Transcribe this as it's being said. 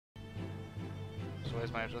So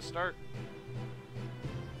where's my just start?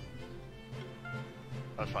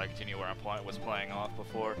 I'll probably continue where I was playing off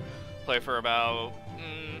before. Play for about,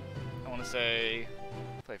 I want to say,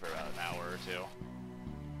 play for about an hour or two.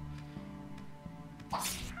 Oh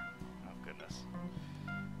goodness.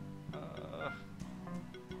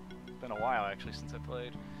 Been a while actually since I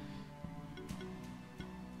played.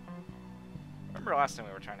 Remember last time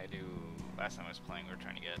I was playing, we were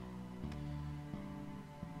trying to get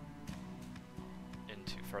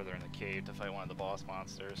into further in the cave to fight one of the boss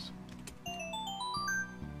monsters.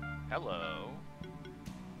 Hello.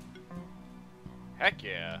 Heck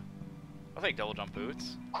yeah. I'll take double jump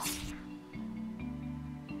boots.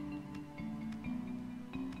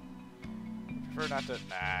 Prefer not to.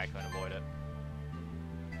 Nah, I couldn't avoid it.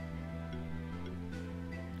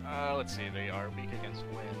 Let's see. They are weak against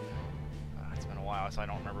wind. It's been a while, so I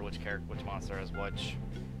don't remember which monster has which.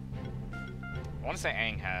 I want to say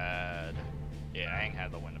Aang had. Yeah, Aang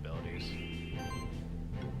had the wind abilities.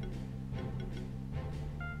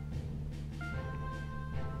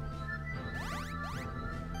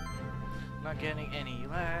 Not getting any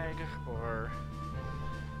lag or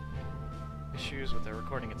issues with the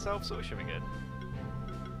recording itself, so it should be good.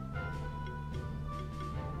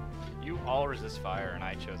 You all resist fire, and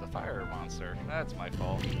I chose a fire monster. That's my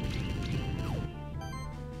fault.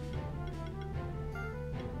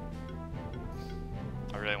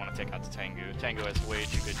 I really want to take out the Tengu. Tengu has way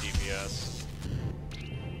too good DPS.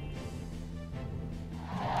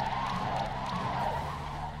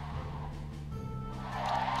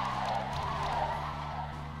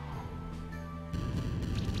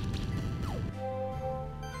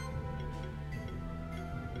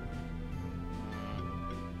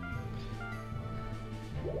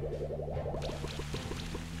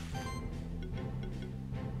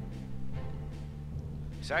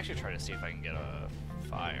 So I actually try to see if I can get a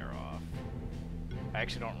fire off. I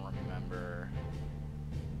actually don't remember.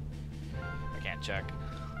 I can't check.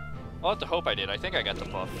 I'll have to hope I did. I think I got the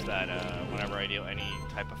buff that whenever I deal any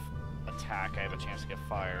type of attack, I have a chance to get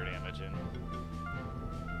fire damage in.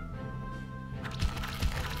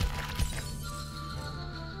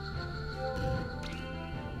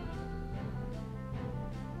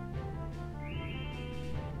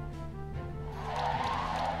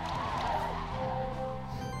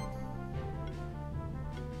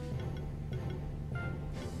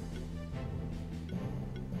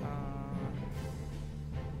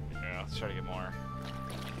 Let's try to get more.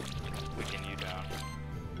 Weaken you down.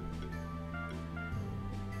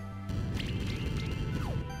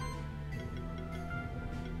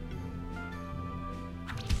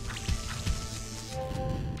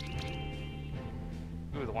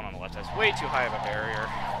 Ooh, the one on the left has way too high of a barrier.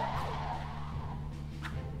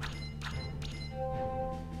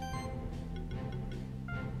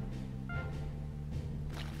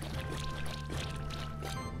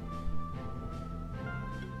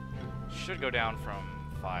 Should go down from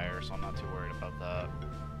fire, so I'm not too worried about that.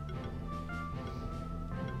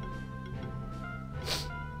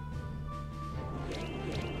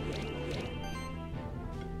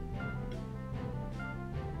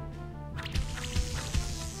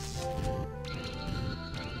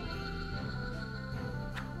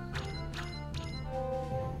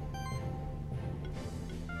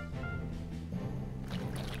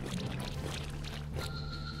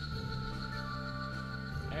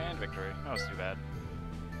 Victory. That was too bad.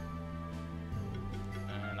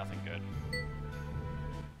 Nothing good.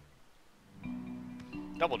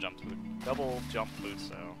 Double jump boots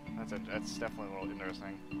though. That's definitely a little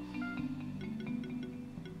interesting.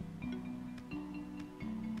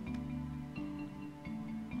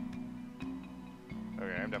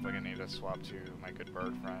 Okay, I'm definitely gonna need to swap to my good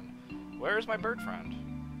bird friend. Where is my bird friend?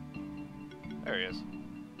 There he is.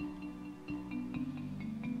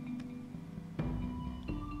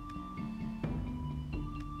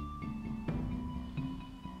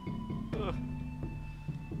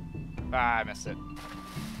 Ah, I missed it.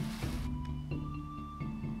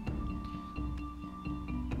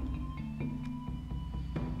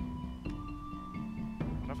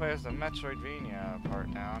 What if I use the Metroidvania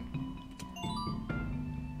part down?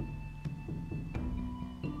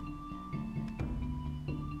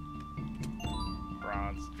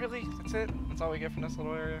 Bronze. Really? That's it? That's all we get from this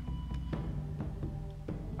little area?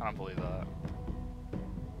 I don't believe that.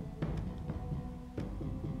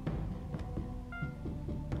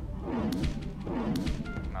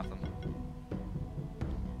 Nothing.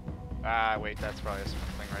 Ah, wait, that's probably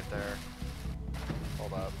something right there.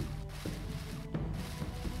 Hold up.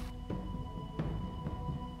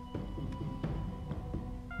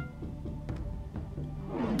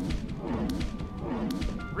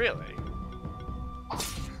 Really?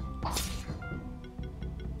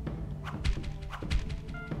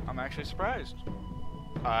 actually surprised.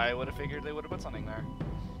 I would have figured they would have put something there.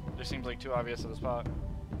 Just seems like too obvious of a spot.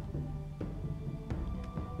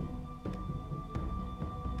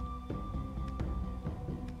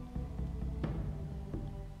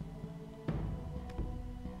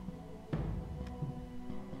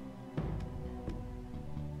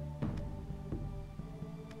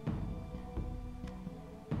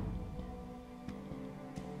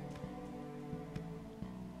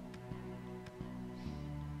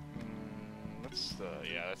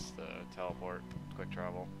 Yeah, that's the teleport, quick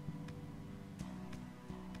travel.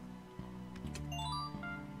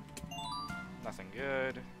 Nothing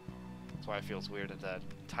good. That's why it feels weird that that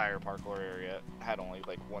entire parkour area had only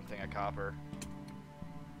like one thing of copper.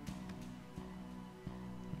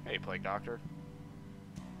 Hey, Plague Doctor.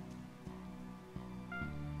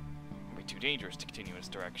 It'd be too dangerous to continue in this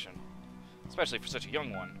direction, especially for such a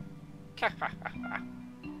young one.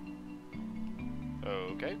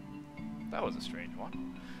 Okay. That was a strange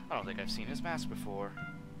one. I don't think I've seen his mask before.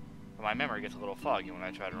 But my memory gets a little foggy when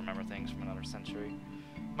I try to remember things from another century.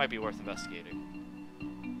 Might be worth investigating. I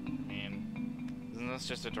mean, isn't this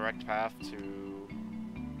just a direct path to...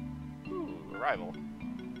 Ooh, arrival.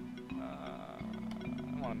 I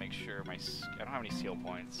want to make sure my... I don't have any seal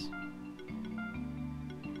points. I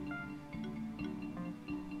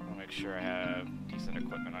want to make sure I have decent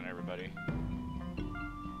equipment on everybody.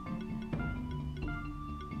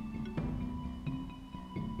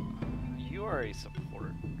 You are a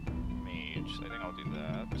support mage, so I think I'll do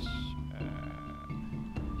that.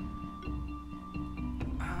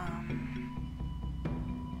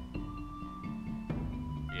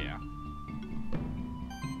 Yeah.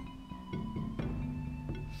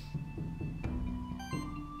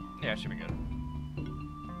 Yeah, it should be good.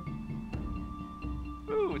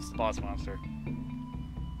 Ooh, it's the boss monster.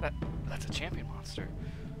 That's a champion monster.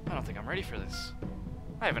 I don't think I'm ready for this.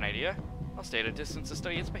 I have an idea. I'll stay at a distance to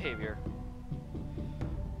study its behavior.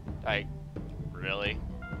 Really?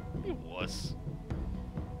 You wuss.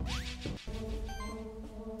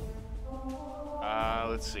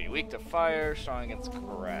 Let's see. Weak to fire, strong against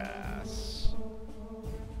grass.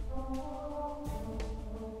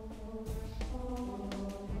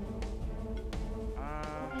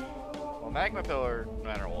 Well, Magma Pillar, no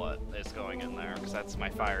matter what, is going in there, because that's my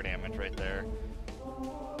fire damage right there.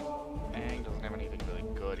 Aang doesn't have anything really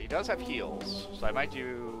good. He does have heals, so I might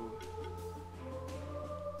do...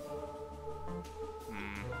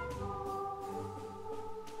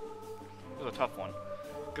 It was a tough one.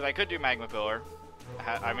 Because I could do Magma Pillar.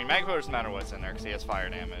 I mean, Magma Pillar doesn't matter what's in there, because he has fire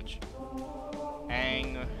damage.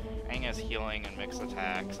 Aang has healing and mixed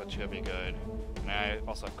attacks, that should be good. And I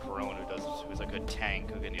also have Corone, who's a good tank,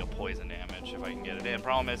 who can deal poison damage if I can get it in.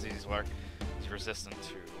 Problem is, he's resistant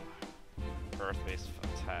to earth-based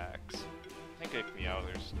attacks. I think it,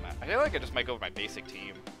 I feel like I just might go with my basic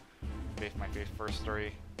team. My first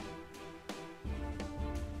three.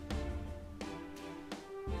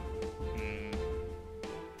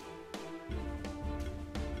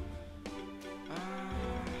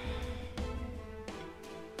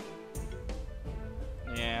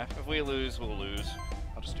 Yeah, if we lose, we'll lose.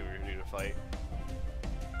 I'll just do what we do to fight.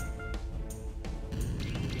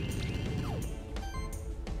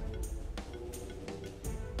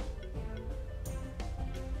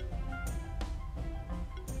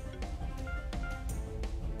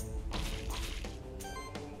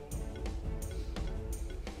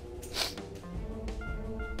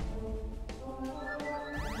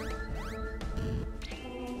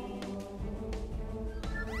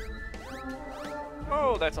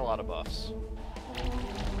 Oh, that's a lot of buffs.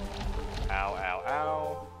 Ow, ow,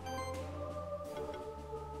 ow.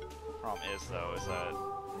 Problem is, though, is that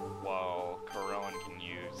while Corone can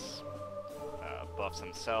use buffs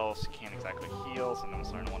themselves, he can't exactly heal, so I'm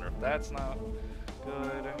starting to wonder if that's not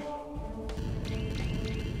good.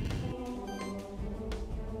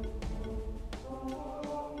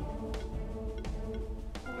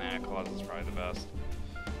 Nah, Claws is probably the best.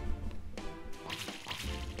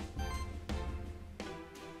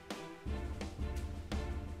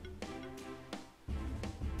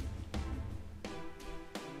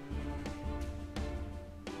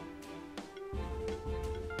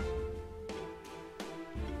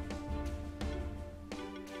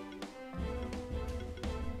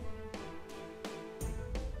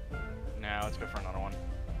 Now let's go for another one.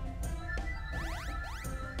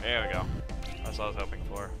 There we go. That's what I was hoping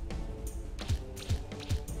for.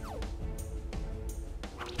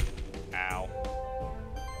 Ow.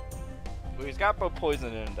 Well, he's got both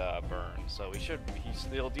poison and burn, so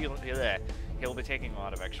he'll be taking a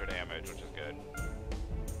lot of extra damage, which is good.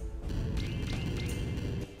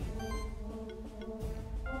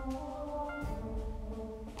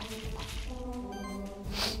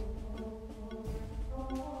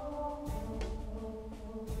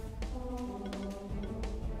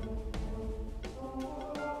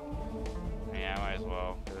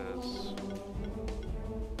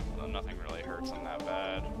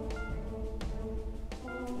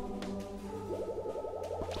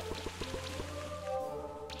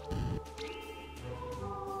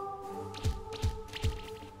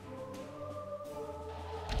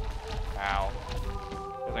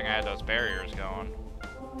 barriers going.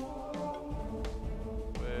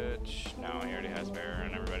 Which, no, he already has barrier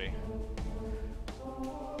on everybody.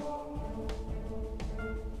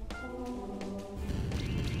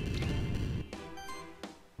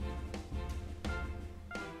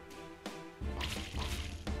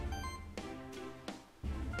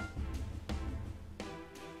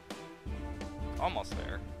 Almost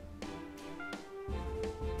there.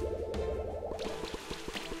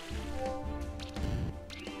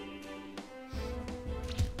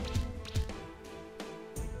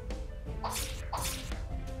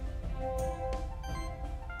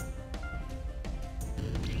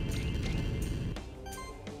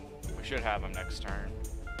 We should have him next turn.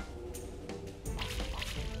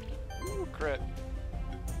 Ooh, crit.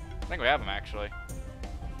 I think we have him actually.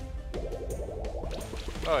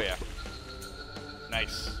 Oh yeah.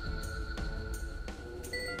 Nice.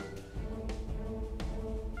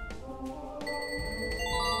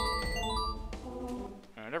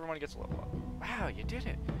 And everyone gets a level up. Wow, you did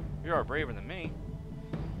it. You are braver than me.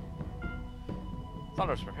 Thought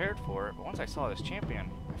I was prepared for it, but once I saw this champion,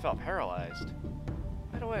 I felt paralyzed.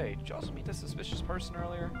 By the way, did you also meet this suspicious person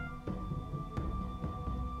earlier?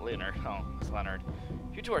 Leonard. Oh, it's Leonard.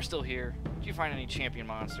 You two are still here. Did you find any champion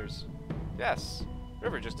monsters? Yes.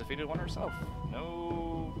 River just defeated one herself. No...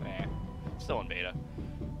 Still in beta.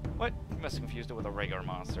 What? You must have confused it with a regular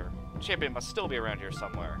monster. Champion must still be around here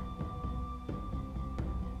somewhere.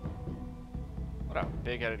 What a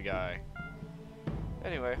big-headed guy.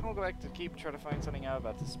 Anyway, I'll go back to keep try to find something out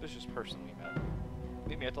about the suspicious person we met.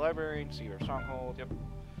 Meet me at the library and see your stronghold. Yep.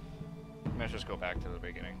 Let's just go back to the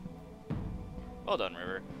beginning. Well done,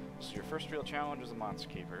 River. This is your first real challenge as a monster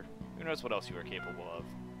keeper. Who knows what else you are capable of.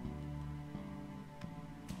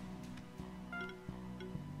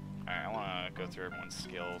 Alright, I want to go through everyone's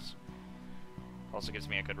skills. Also gives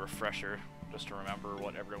me a good refresher, just to remember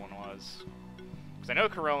what everyone was. Because I know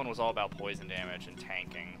Corone was all about poison damage and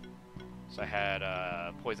tanking. So I had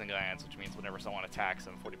Poison Glands, which means whenever someone attacks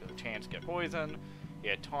him, 40% chance to get poison. He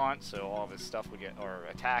had Taunt, so all of his stuff would get, or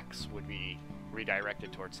attacks would be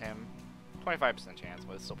redirected towards him. 25% chance,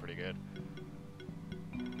 but it's still pretty good.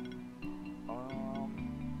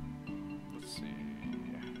 Let's see.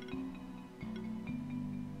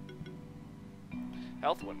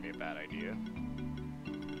 Health wouldn't be a bad idea.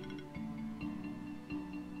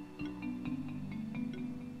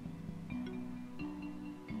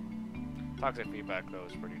 Toxic feedback, though,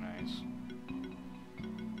 is pretty nice.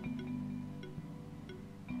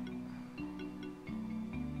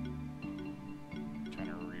 Trying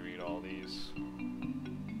to reread all these.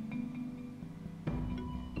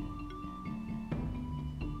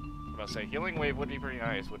 I'm about to say, Healing Wave would be pretty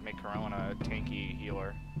nice. Would make Corona a tanky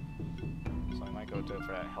healer. So I might go to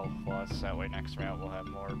for that health plus. That way next round we'll have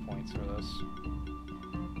more points for this.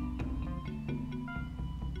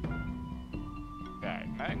 Yeah,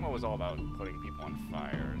 Magma was all about putting people on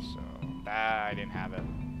fire, so I didn't have it.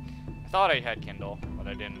 I thought I had Kindle, but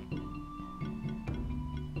I didn't.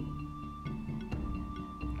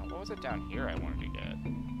 Now, what was it down here I wanted to get?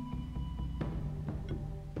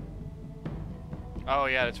 Oh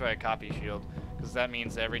yeah, that's right, copy shield. Because that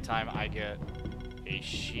means every time I get a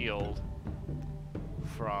shield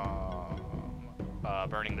from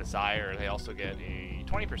Burning Desire, they also get a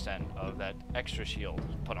 20% of that extra shield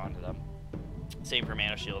put onto them. Same for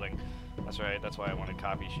mana shielding. That's right, that's why I wanted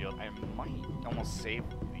copy shield. I might almost save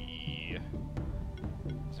the...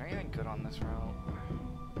 Is there anything good on this route?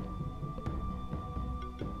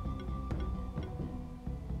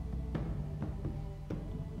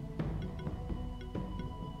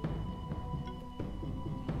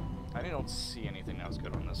 I don't see anything that was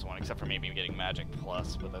good on this one, except for maybe getting Magic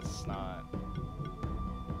Plus, but that's not...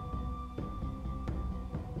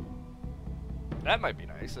 That might be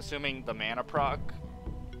nice, assuming the mana proc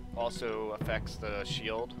also affects the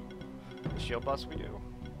shield bust we do.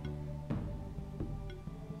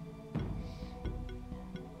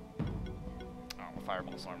 Oh,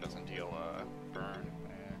 Fireball Storm doesn't deal burn.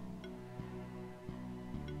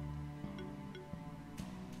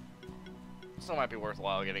 Still might be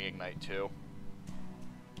worthwhile getting Ignite too.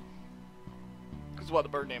 Because while the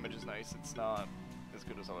burn damage is nice, it's not as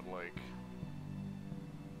good as I would like.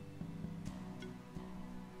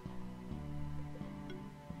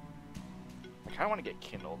 I kind of want to get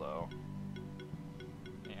Kindle though.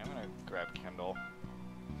 Yeah, I'm gonna grab Kindle.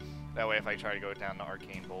 That way, if I try to go down the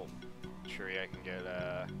Arcane Bolt tree, I can get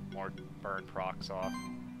more burn procs off.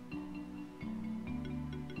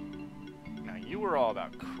 Now, you were all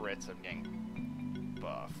about crits and getting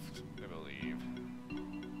buffed, I believe.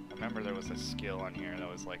 I remember there was a skill on here that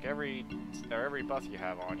was like every buff you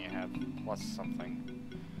have on, you have plus something.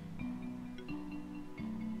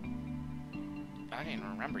 I didn't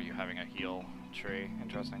remember you having a heal tree.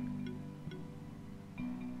 Interesting.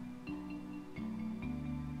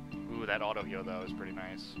 Ooh, that auto heal though is pretty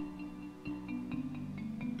nice.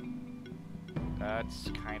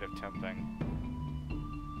 That's kind of tempting.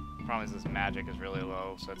 Problem is this magic is really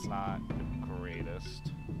low, so it's not the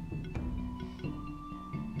greatest.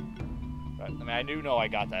 But, I mean, I do know I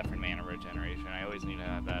got that from mana regeneration. I always need to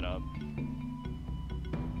have that up.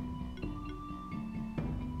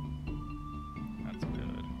 That's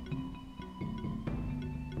good.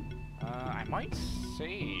 I might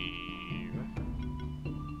save.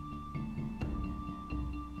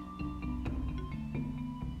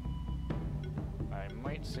 I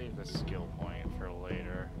might save the skill point for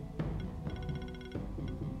later.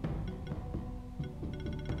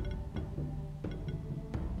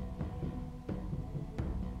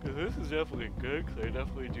 This is definitely good, because I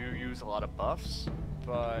definitely do use a lot of buffs,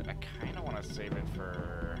 but I kind of want to save it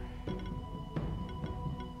for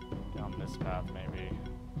down this path, maybe,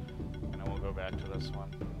 and then we'll go back to this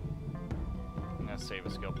one. I'm going to save a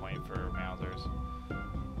skill point for Mausers.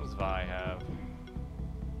 What does Vi have?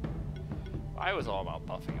 Vi was all about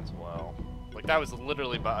buffing as well. Like, that was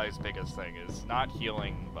literally Vi's biggest thing, is not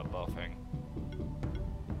healing, but buffing.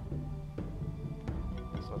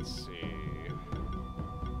 So let's see.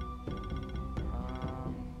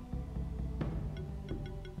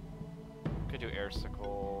 Do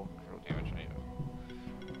Airsicle, critical damage.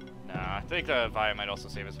 Nah, I think Vi might also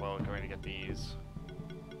save as well. We're going to get these.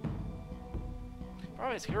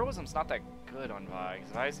 Problem is, heroism's not that good on Vi,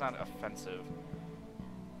 because Vi's not offensive.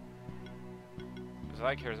 Because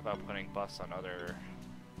Vi cares about putting buffs on other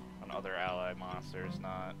ally monsters,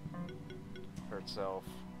 not for itself.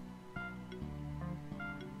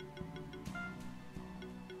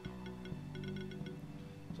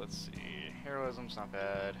 So let's see. Heroism's not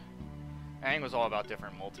bad. Aang was all about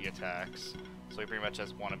different multi-attacks, so he pretty much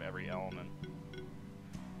has one of every element.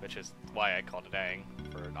 Which is why I called it Aang,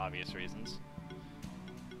 for obvious reasons.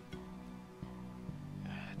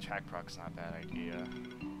 Track proc's not a bad idea.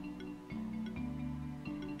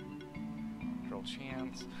 Control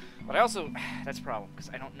chance. But I also, that's a problem, because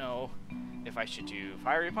I don't know if I should do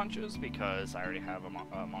fiery punches, because I already have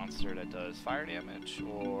a monster that does fire damage,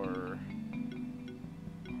 or...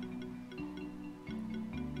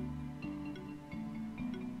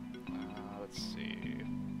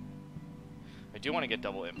 I do want to get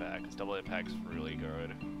double impact, because double impact's really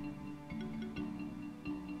good.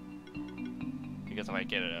 Because if I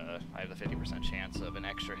get it, I have the 50% chance of an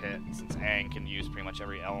extra hit, since Aang can use pretty much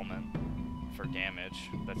every element for damage.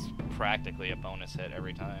 That's practically a bonus hit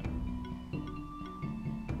every time.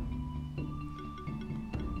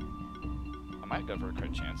 I might go for a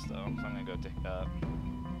crit chance though, so I'm gonna go take that.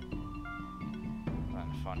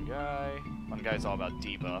 And Fun Guy. Fun Guy's all about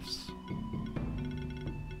debuffs.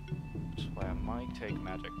 I might take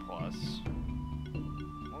Magic Plus.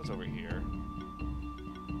 What was over here?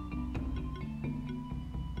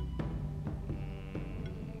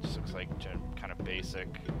 Just looks like kind of basic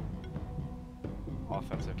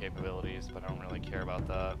offensive capabilities, but I don't really care about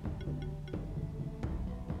that.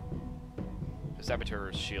 The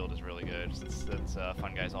Saboteur's Shield is really good, since that's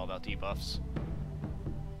Fun Guy's all about debuffs.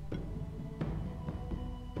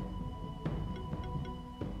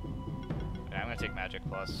 Yeah, I'm gonna take Magic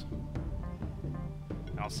Plus.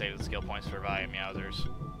 I'll save the skill points for Vi and Meowsers.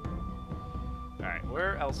 Alright,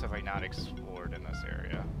 where else have I not explored in this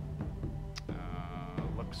area?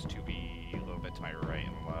 Looks to be a little bit to my right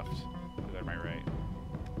and left. I'll go to my right.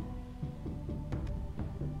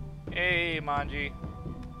 Hey, Manji.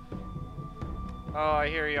 Oh, I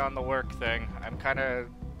hear you on the work thing. I'm kind of...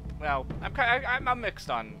 Well, I'm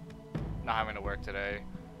mixed on not having to work today.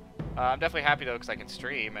 I'm definitely happy though because I can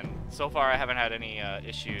stream, and so far I haven't had any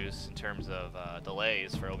issues in terms of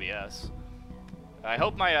delays for OBS. I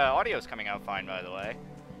hope my audio is coming out fine, by the way.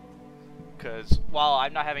 Because while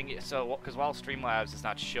I'm not having while Streamlabs is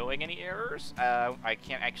not showing any errors, I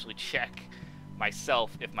can't actually check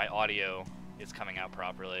myself if my audio is coming out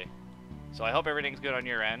properly. So I hope everything's good on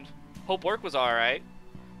your end. Hope work was all right.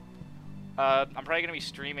 I'm probably gonna be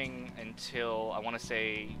streaming until I want to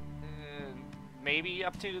say. Maybe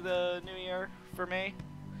up to the new year for me,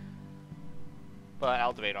 but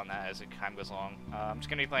I'll debate on that as time goes along. I'm just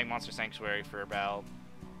gonna be playing Monster Sanctuary for about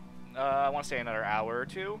I want to say another hour or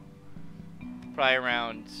two, probably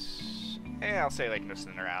around I'll say like just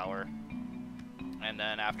another hour, and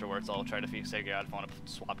then afterwards I'll try to figure out if I want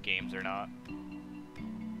to swap games or not.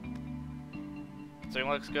 So it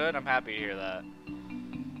looks good. I'm happy to hear that,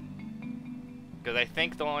 because I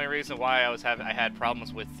think the only reason why I had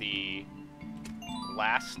problems with the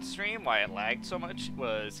last stream, why it lagged so much,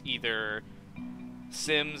 was either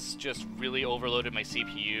Sims just really overloaded my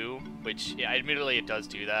CPU, which, yeah, admittedly it does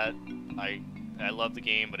do that. I love the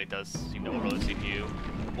game, but it does seem to overload the CPU.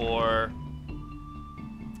 Or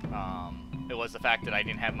it was the fact that I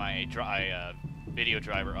didn't have my video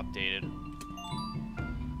driver updated.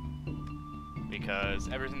 Because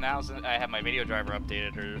everything now I have my video driver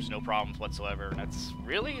updated, there's no problems whatsoever. And that's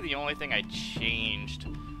really the only thing I changed,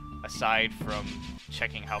 aside from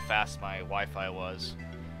checking how fast my Wi-Fi was.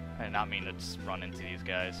 I did not mean to just run into these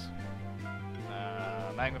guys.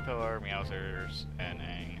 Magma Pillar, Meowsers, and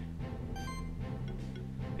Aang.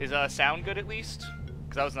 Is sound good at least?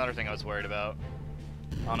 Because that was another thing I was worried about.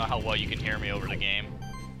 I don't know how well you can hear me over the game.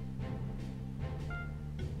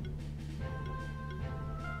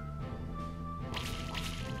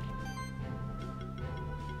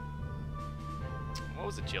 What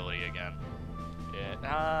was agility again?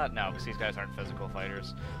 Yeah, no, because these guys aren't physical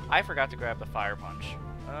fighters. I forgot to grab the Fire Punch.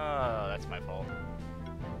 Oh, that's my fault.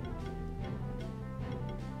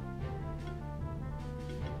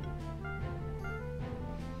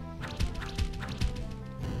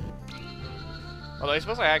 Although I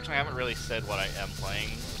suppose I actually haven't really said what I am playing,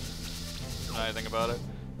 when I think about it.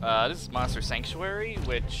 This is Monster Sanctuary,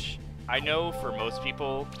 which I know for most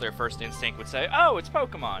people, their first instinct would say, oh, it's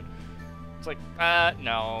Pokemon. It's like,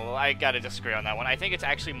 no, I gotta disagree on that one. I think it's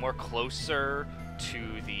actually more closer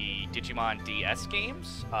to the Digimon DS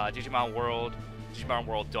games, Digimon World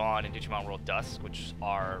Dawn, and Digimon World Dusk, which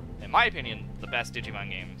are, in my opinion, the best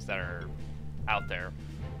Digimon games that are out there.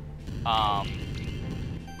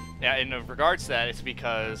 Yeah, in regards to that, it's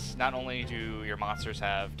because not only do your monsters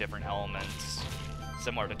have different elements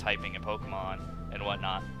similar to typing in Pokemon and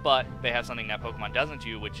whatnot, but they have something that Pokemon doesn't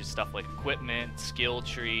do, which is stuff like equipment, skill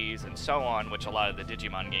trees, and so on, which a lot of the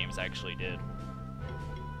Digimon games actually did.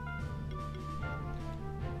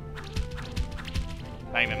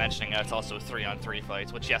 Not even mentioning that it's also 3-on-3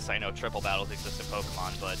 fights, which, yes, I know triple battles exist in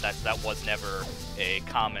Pokemon, but that was never a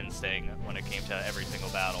common thing when it came to every single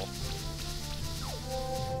battle.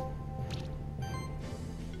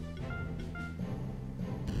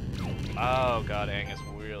 Oh god, Aang is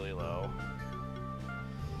really low.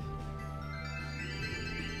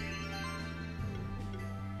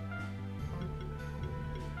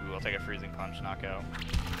 Ooh, I'll take a Freezing Punch knockout.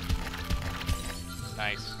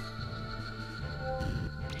 Nice.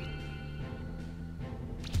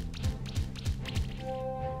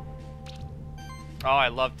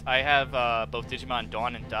 Oh, I have both Digimon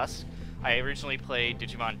Dawn and Dusk. I originally played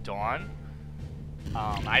Digimon Dawn.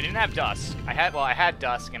 I didn't have Dusk. I had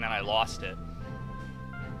Dusk and then I lost it.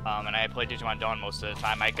 And I played Digimon Dawn most of the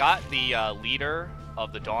time. I got the leader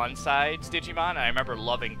of the Dawn side's Digimon, and I remember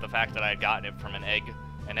loving the fact that I had gotten it from an egg,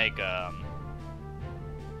 oh,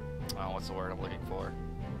 what's the word I'm looking for?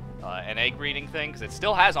 An egg breeding thing, because it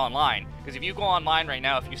still has online. Because if you go online right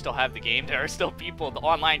now, if you still have the game, there are still people, the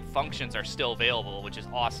online functions are still available, which is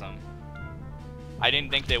awesome. I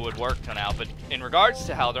didn't think they would work till now, but in regards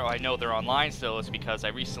to how I know they're online still, is because I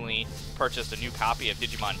recently purchased a new copy of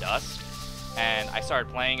Digimon Dusk, and I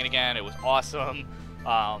started playing it again. It was awesome,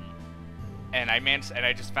 and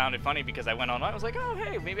I just found it funny because I went online. I was like, oh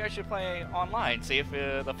hey, maybe I should play online, see if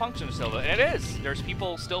the function is still. And it is. There's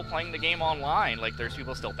people still playing the game online. Like there's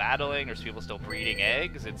people still battling. There's people still breeding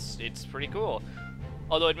eggs. It's pretty cool.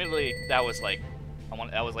 Although admittedly, that was like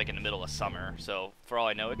in the middle of summer, so for all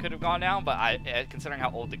I know, it could have gone down, but considering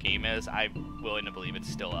how old the game is, I'm willing to believe it's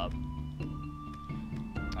still up.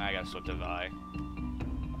 I gotta switch to Vi.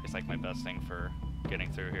 It's like my best thing for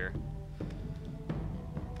getting through here.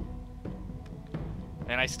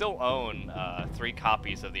 And I still own 3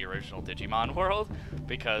 copies of the original Digimon World,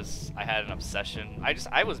 because I had an obsession.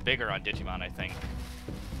 I was bigger on Digimon, I think,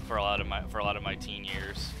 for a lot of my teen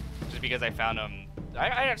years, just because I found them.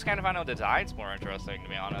 I just kind of found the designs more interesting, to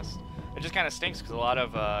be honest. It just kind of stinks because a lot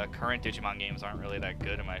of current Digimon games aren't really that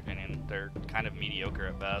good, in my opinion. They're kind of mediocre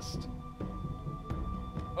at best.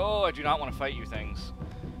 Oh, I do not want to fight you things.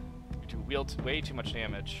 You wield way too much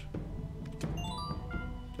damage.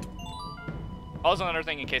 Also, another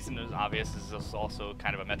thing, in case it was obvious, is this also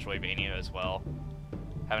kind of a Metroidvania as well.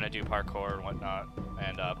 Having to do parkour and whatnot,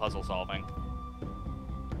 and puzzle solving.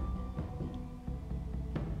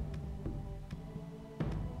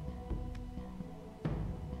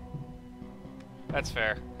 That's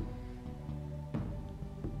fair.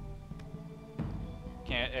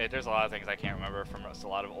 There's a lot of things I can't remember from a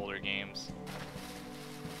lot of older games.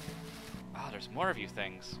 Oh, there's more of you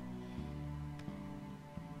things.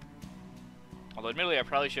 Although admittedly, I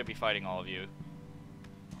probably should be fighting all of you,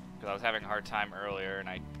 because I was having a hard time earlier, and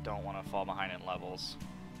I don't want to fall behind in levels.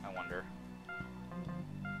 I wonder.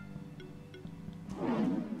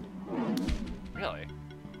 Really?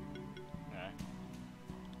 Okay.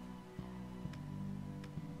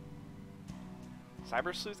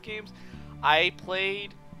 Cyber Sleuth games? I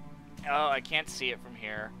played... Oh, I can't see it from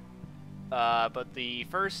here. But the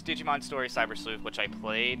first Digimon Story Cyber Sleuth, which I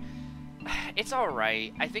played, it's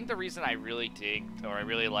alright. I think the reason I really digged, or I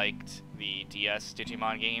really liked the DS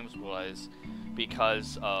Digimon games was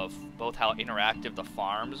because of both how interactive the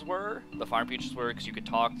farms were, the farm features were, because you could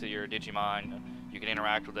talk to your Digimon, you could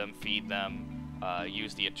interact with them, feed them,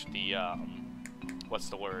 use the what's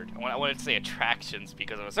the word? I wanted to say attractions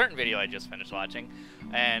because of a certain video I just finished watching,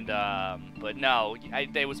 and but no,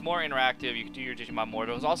 it was more interactive. You could do your Digimon more.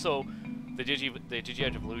 There was also the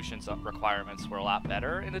Digi Evolutions requirements were a lot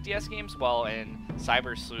better in the DS games, while in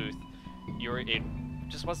Cyber Sleuth, it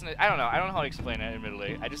just wasn't. I don't know how to explain it.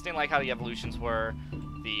 Admittedly, I just didn't like how the evolutions were.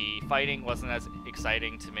 The fighting wasn't as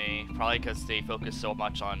exciting to me, probably because they focused so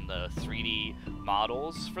much on the 3D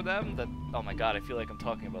models for them that, oh my god, I feel like I'm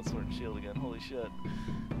talking about Sword and Shield again, holy shit.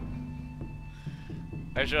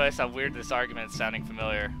 I just realized how weird this argument is sounding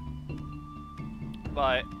familiar.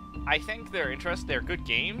 But I think they're good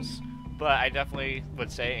games, but I definitely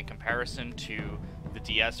would say in comparison to the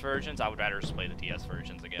DS versions, I would rather just play the DS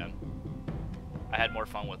versions again. I had more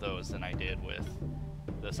fun with those than I did with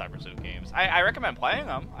the Cyber Sleuth games. I recommend playing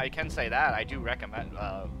them. I can say that. I do recommend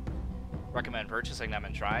purchasing them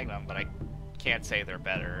and trying them, but I can't say they're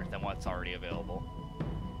better than what's already available.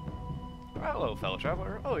 Hello, fellow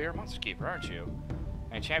traveler. Oh, you're a monster keeper, aren't you?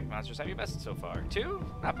 And champion monsters have you bested so far? 2?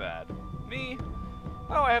 Not bad. Me?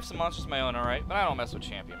 Oh, I have some monsters of my own, alright, but I don't mess with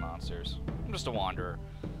champion monsters. I'm just a wanderer,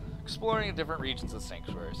 exploring different regions of the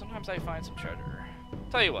Sanctuary. Sometimes I find some treasure.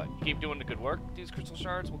 Tell you what, you keep doing the good work. These crystal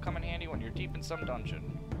shards will come in handy when you're deep in some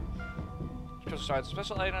dungeon. Crystal shards are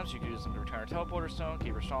special items. You can use them to return a teleporter stone, keep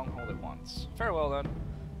your stronghold at once. Farewell, then.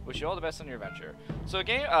 Wish you all the best on your adventure. So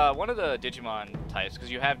again, one of the Digimon types, because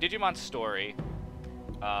you have Digimon Story,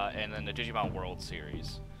 and then the Digimon World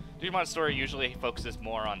series. Digimon Story usually focuses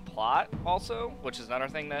more on plot, also, which is another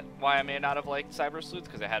thing why I may not have liked Cyber Sleuth,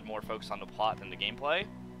 because it had more focus on the plot than the gameplay.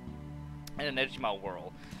 And then Digimon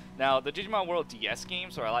World. Now, the Digimon World DS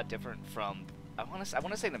games are a lot different from, I want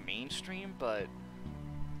to say the mainstream, but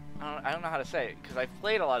I don't know how to say it, because I've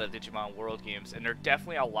played a lot of Digimon World games, and they're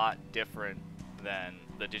definitely a lot different than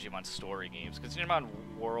the Digimon Story games, because Digimon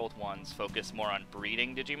World ones focus more on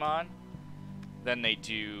breeding Digimon than they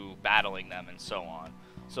do battling them and so on.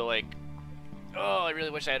 So, like, oh, I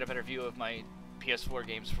really wish I had a better view of my PS4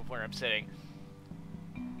 games from where I'm sitting,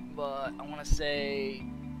 but I want to say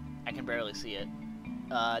I can barely see it.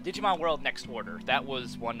 Digimon World Next Order. That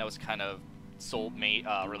was one that was kind of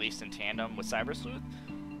released in tandem with Cyber Sleuth.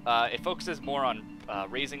 It focuses more on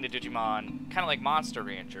raising the Digimon, kind of like Monster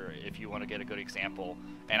Rancher, if you want to get a good example.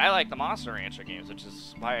 And I like the Monster Rancher games, which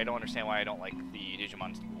is why I don't understand why I don't like the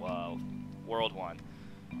Digimon World one.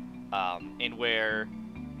 In where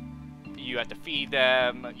you have to feed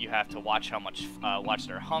them, you have to watch watch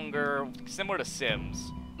their hunger, similar to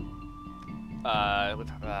Sims.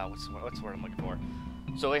 What's the word I'm looking for?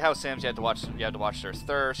 So like how Sims, you had to watch their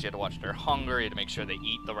thirst, you had to watch their hunger, you had to make sure they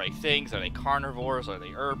eat the right things. Are they carnivores? Are they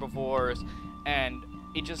herbivores? And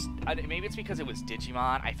it just, maybe it's because it was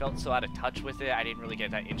Digimon, I felt so out of touch with it, I didn't really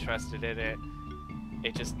get that interested in it.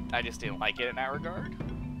 I just didn't like it in that regard,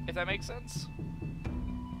 if that makes sense.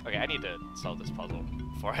 Okay, I need to solve this puzzle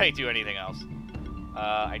before I do anything else.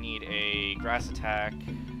 I need a grass attack.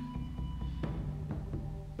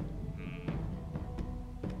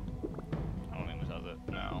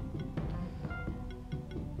 No.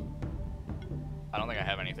 I don't think I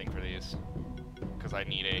have anything for these. Because I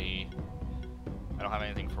don't have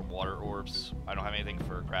anything for water orbs. I don't have anything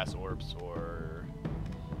for grass orbs or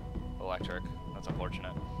electric. That's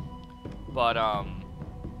unfortunate. But,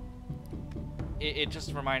 it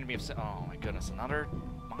just reminded me of... Oh my goodness, another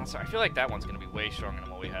monster. I feel like that one's going to be way stronger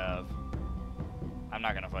than what we have. I'm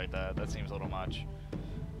not going to fight that. That seems a little much.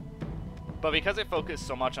 But because it focused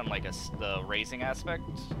so much on like the raising aspect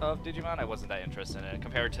of Digimon, I wasn't that interested in it,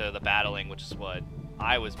 compared to the battling, which is what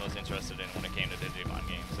I was most interested in when it came to Digimon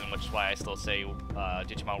games, and which is why I still say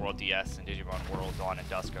Digimon World DS and Digimon World Dawn and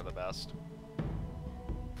Dusk are the best.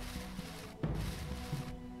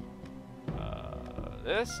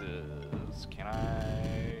 This is... Can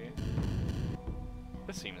I...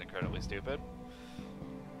 This seems incredibly stupid.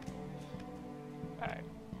 Alright.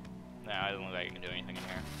 No, I don't look like I can do anything in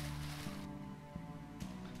here.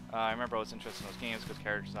 I remember I was interested in those games because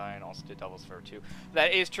character design also did Devil's Fur too.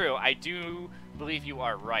 That is true. I do believe you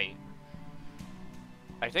are right.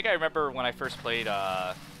 I think I remember when I first played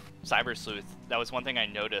Cyber Sleuth, that was one thing I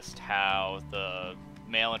noticed, how the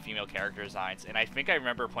male and female character designs, and I think I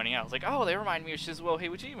remember pointing out, I was like, oh, they remind me of Shizuo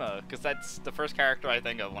Heiwajima, because that's the first character I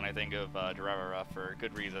think of when I think of Durarara, for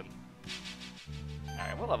good reason.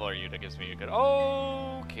 Alright, what level are you? That gives me a good...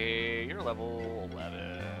 Okay, you're level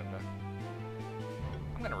 11.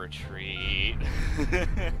 I'm gonna retreat.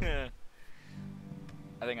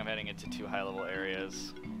 I think I'm heading into 2 high-level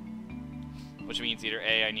areas. Which means either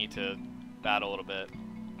A, I need to battle a little bit,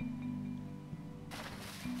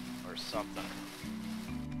 or something.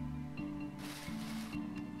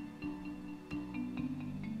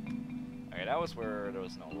 Okay, that was where there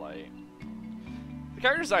was no light. The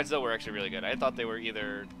character designs, though, were actually really good. I thought they were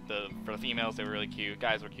either, for the females, they were really cute.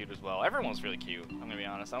 Guys were cute as well. Everyone was really cute, I'm gonna be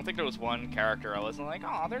honest. I don't think there was one character I wasn't like,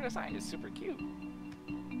 oh, their design is super cute.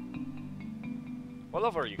 What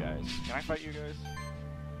level are you guys? Can I fight you guys?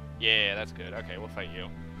 Yeah, that's good. Okay, we'll fight you.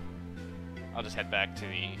 I'll just head back to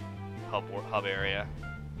the hub area.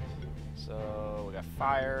 So we got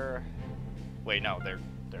fire. Wait, no, they're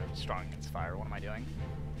strong against fire. What am I doing?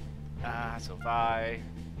 So Vi,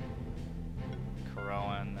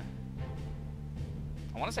 Kuroin.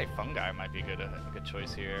 I want to say fungi might be a good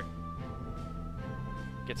choice here.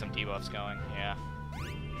 Get some debuffs going. Yeah.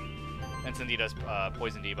 And since he does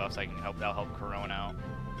poison debuffs, that'll help Kuroin out.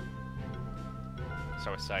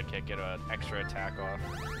 Start with sidekick, get an extra attack off.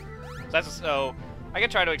 So I can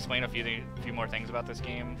try to explain a few more things about this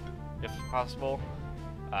game, if possible.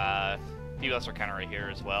 Debuffs are kind of right here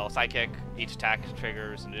as well. Sidekick, each attack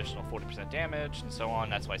triggers an additional 40% damage, and so on.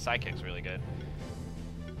 That's why sidekick's really good.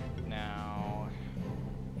 Now,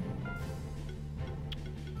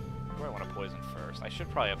 where do I want to poison first? I should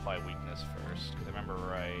probably apply weakness first, because I remember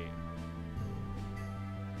right.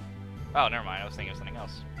 Oh, never mind. I was thinking of something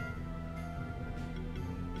else.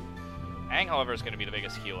 Aang, however, is going to be the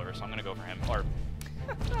biggest healer, so I'm going to go for him. Or,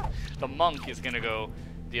 the monk is going to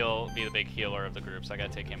be the big healer of the group, so I got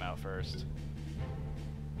to take him out first.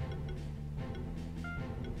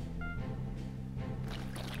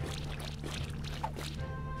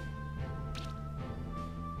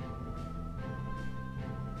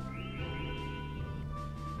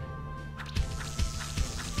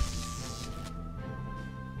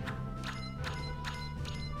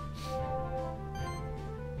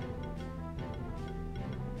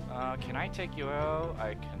 Can I take you out?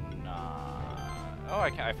 I cannot. Oh,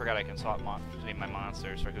 I forgot I can swap between my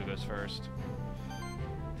monsters for who goes first.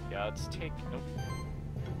 Yeah, let's take... Nope.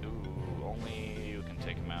 Ooh, only you can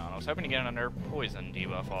take him out. I was hoping to get another poison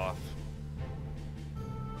debuff off.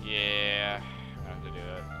 Yeah, I have to do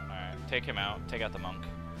it. Alright, take him out. Take out the monk.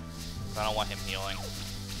 I don't want him healing.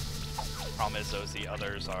 Problem is, the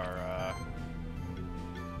others are...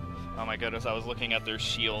 Oh my goodness, I was looking at their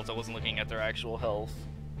shields. I wasn't looking at their actual health.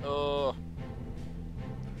 Oh.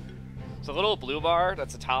 So the little blue bar,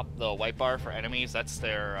 that's the white bar for enemies, that's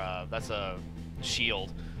their, that's a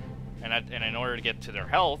shield. And in order to get to their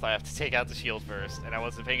health, I have to take out the shield first. And I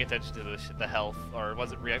wasn't paying attention to the health, or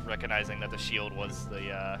wasn't recognizing that the shield was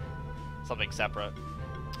the, something separate.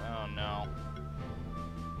 Oh no.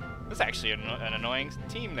 This is actually an annoying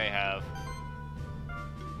team they have.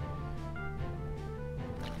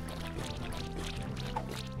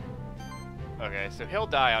 Okay, so he'll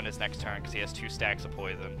die on his next turn because he has 2 stacks of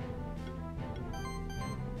poison.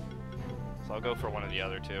 So I'll go for one of the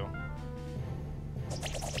other 2.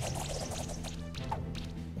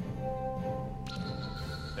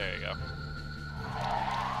 There you go.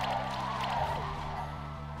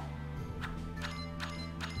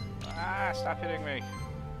 Ah, stop hitting me.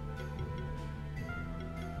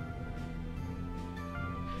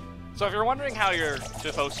 So if you're wondering how you're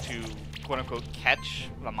supposed to quote-unquote catch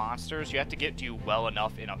the monsters, you have to do well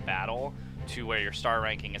enough in a battle to where your star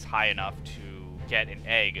ranking is high enough to get an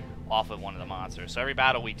egg off of one of the monsters. So every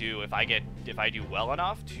battle we do, if I do well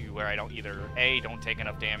enough to where I don't either A, don't take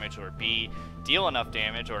enough damage, or B, deal enough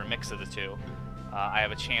damage, or a mix of the two, I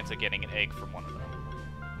have a chance of getting an egg from one of them.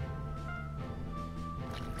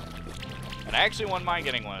 And I actually wouldn't mind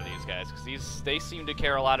getting one of these guys, because they seem to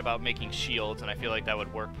care a lot about making shields, and I feel like that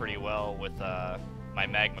would work pretty well with my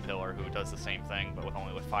Magma Pillar, who does the same thing, but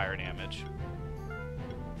only with fire damage.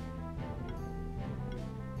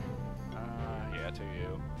 Yeah, to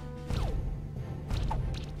you.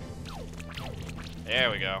 There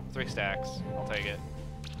we go. 3 stacks. I'll take it.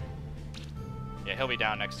 Yeah, he'll be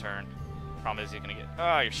down next turn. Problem is he's gonna get...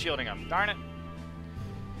 Oh, you're shielding him. Darn it.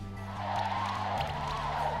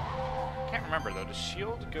 Can't remember, though. Does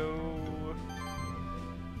shield go...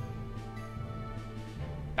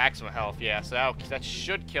 Maximum health, yeah, so that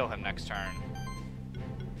should kill him next turn.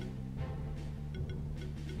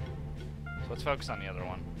 So let's focus on the other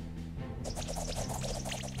one.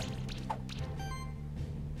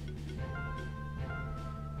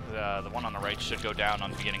 the one on the right should go down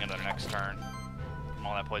on the beginning of their next turn from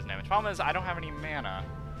all that poison damage. Problem is, I don't have any mana,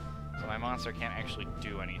 so my monster can't actually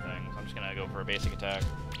do anything. So I'm just gonna go for a basic attack.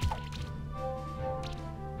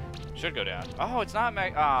 Should go down. Oh, it's not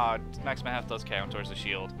max my health does count towards the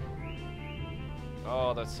shield.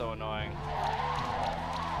 Oh, that's so annoying.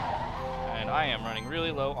 And I am running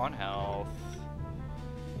really low on health.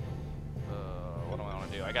 What do I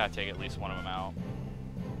want to do? I gotta take at least one of them out.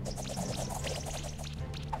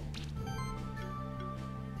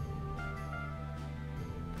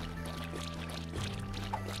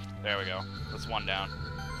 There we go. That's one down.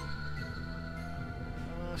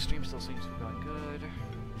 Stream still seems to be going good.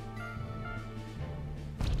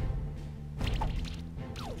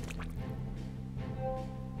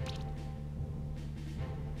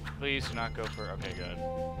 Please do not go for... Okay, good.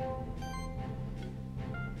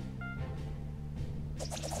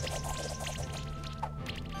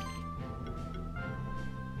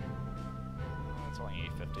 It's only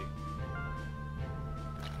 850.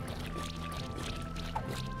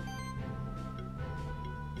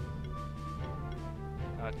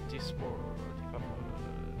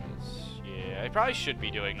 Yeah, I probably should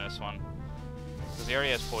be doing this one. Because he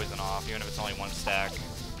already has poison off, even if it's only one stack.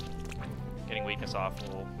 Getting weakness off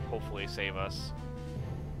will hopefully save us.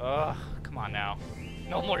 Ugh, come on now.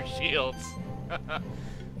 No more shields. That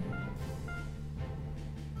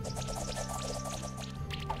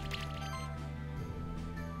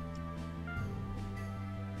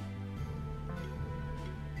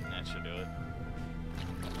should do it.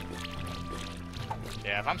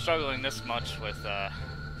 Yeah, if I'm struggling this much with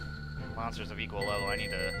monsters of equal level, I need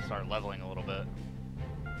to start leveling a little bit.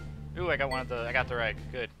 Ooh, I got the egg.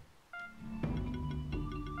 Good.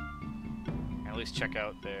 At least check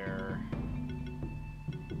out their...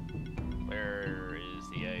 Where is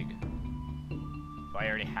the egg? Do I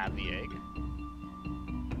already have the egg?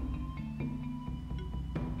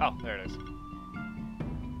 Oh, there it is.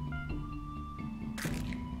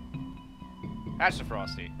 That's the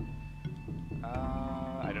Frosty.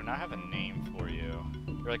 I do not have a name for you.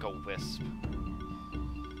 You're like a wisp.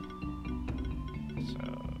 So...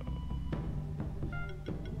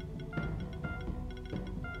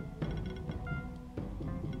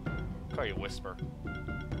 call you Whisper.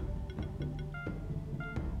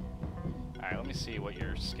 Alright, let me see what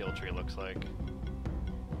your skill tree looks like.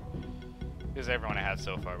 This is everyone I had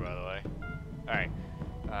so far, by the way. Alright.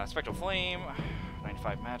 Spectral Flame,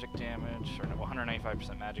 95 magic damage, or no,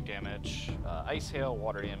 195% magic damage. Ice Hail,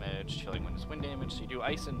 water damage. Chilling Wind is wind damage, so you do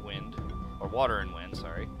ice and wind. Or water and wind,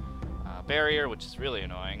 sorry. Barrier, which is really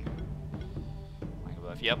annoying.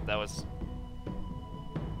 Yep,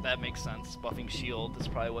 that makes sense. Buffing shield is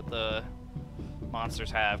probably what the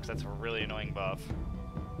monsters have, because that's a really annoying buff.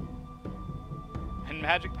 And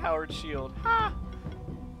magic powered shield. Ha!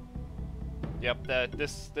 Yep,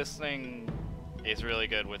 this thing is really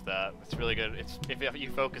good with that. It's really good. If you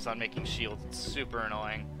focus on making shields, it's super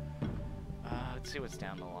annoying. Let's see what's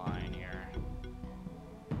down the line here.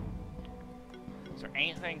 Is there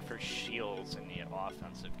anything for shields in the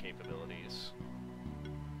offensive capabilities?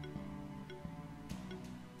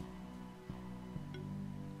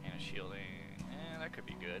 Shielding, that could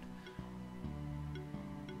be good.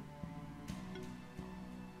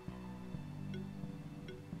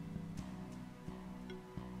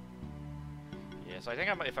 Yeah, so I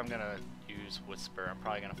think if I'm gonna use Whisper, I'm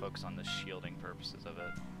probably gonna focus on the shielding purposes of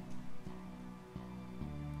it.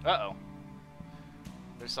 Uh-oh.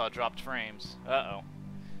 Just saw dropped frames. Uh-oh.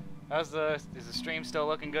 Is the stream still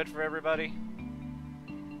looking good for everybody?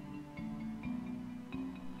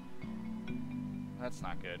 That's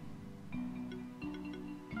not good.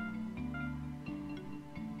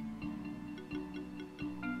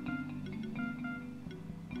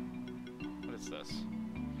 What is this?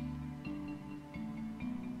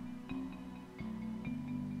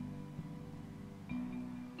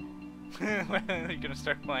 You're gonna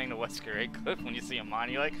start playing the Wesker egg clip when you see him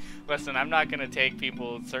on. You're like, listen, I'm not gonna take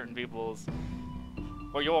certain people's,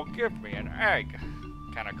 well, you'll give me an egg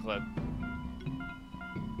kind of clip.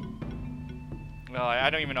 Well, I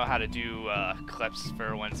don't even know how to do clips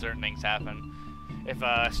for when certain things happen. If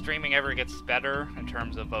streaming ever gets better in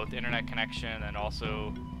terms of both internet connection and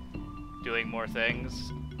also doing more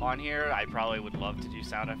things on here, I probably would love to do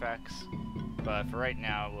sound effects. But for right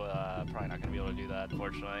now, probably not going to be able to do that,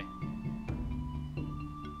 unfortunately.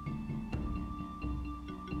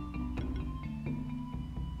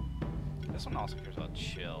 This one also cares about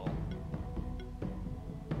chill.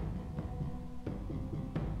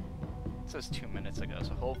 It says 2 minutes ago,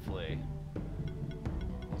 so hopefully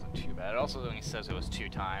it wasn't too bad. It also only says it was 2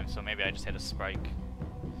 times, so maybe I just hit a spike.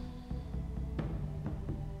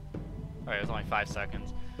 Alright, it was only 5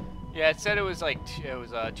 seconds. Yeah, it said it was like, it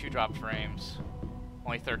was 2 dropped frames.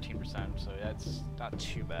 Only 13%, so that's not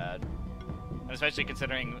too bad. And especially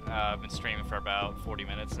considering I've been streaming for about 40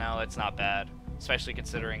 minutes now, that's not bad. Especially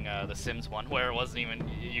considering the Sims one, where it wasn't even,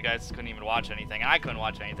 you guys couldn't even watch anything. I couldn't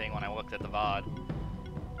watch anything when I looked at the VOD.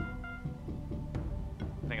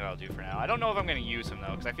 I think that'll do for now. I don't know if I'm going to use him,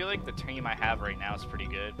 though, because I feel like the team I have right now is pretty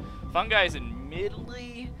good. Fungi is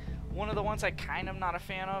admittedly one of the ones I kind of not a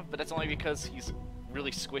fan of, but that's only because he's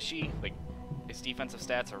really squishy. Like, his defensive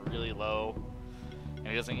stats are really low, and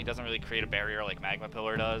he doesn't really create a barrier like Magma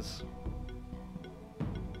Pillar does.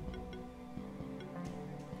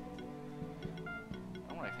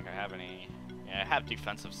 I don't think I have any. Yeah, I have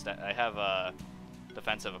defensive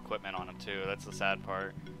defensive equipment on him too. That's the sad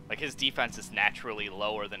part. Like, his defense is naturally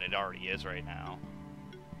lower than it already is right now.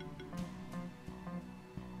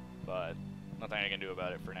 But nothing I can do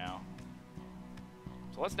about it for now.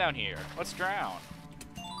 So what's down here? Let's drown.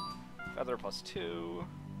 Feather +2. Ooh,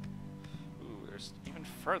 there's even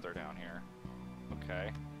further down here.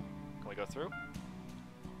 Okay. Can we go through?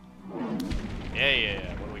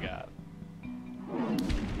 Yeah. What do we got?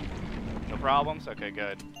 No problems? Okay,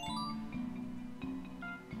 good.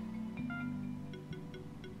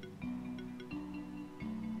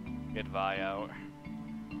 Get Vi out.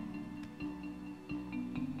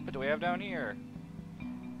 What do we have down here?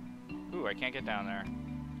 Ooh, I can't get down there.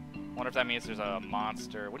 Wonder if that means there's a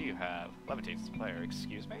monster. What do you have? Levitates the player.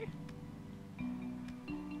 Excuse me?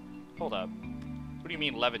 Hold up. What do you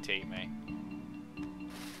mean levitate me?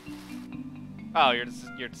 Oh, you're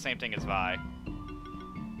the same thing as Vi.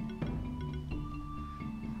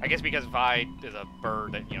 I guess because Vi is a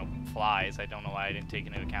bird that, you know, flies. I don't know why I didn't take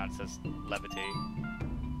into account it says levitate.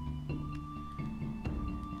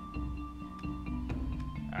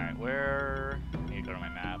 Alright, where... I need to go to my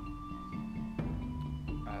map.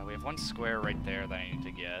 We have one square right there that I need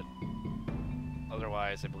to get.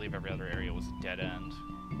 Otherwise, I believe every other area was a dead end.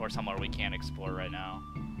 Or somewhere we can't explore right now.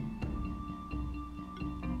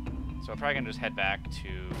 So I'm probably gonna just head back to...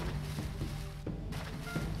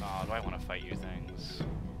 Oh, do I want to fight you things?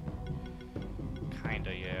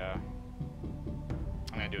 Kinda, yeah.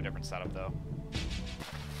 I'm gonna do a different setup, though.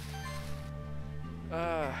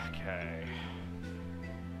 Okay.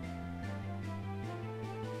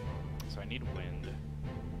 So I need wind.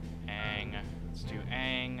 Aang. Let's do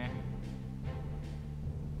Aang.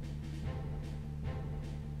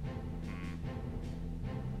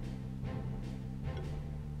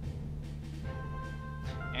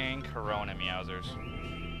 Aang, Corona, Meowsers.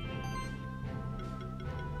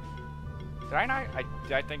 Did I not?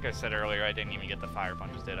 I think I said earlier I didn't even get the fire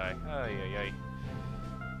punches, did I? Oh, yeah.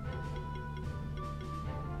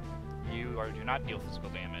 You do not deal physical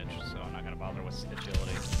damage, so I'm not going to bother with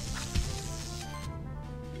agility.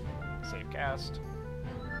 Save cast.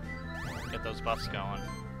 Get those buffs going.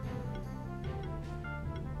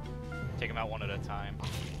 Take them out one at a time.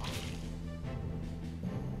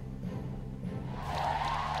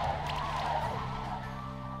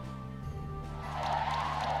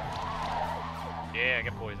 Yeah, I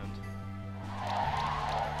get poisoned.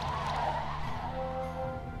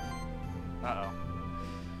 Uh-oh.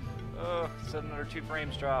 Oh, said another 2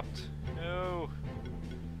 frames dropped. No!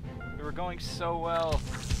 We were going so well.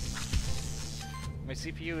 My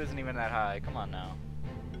CPU isn't even that high. Come on now.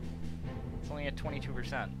 It's only at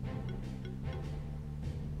 22%.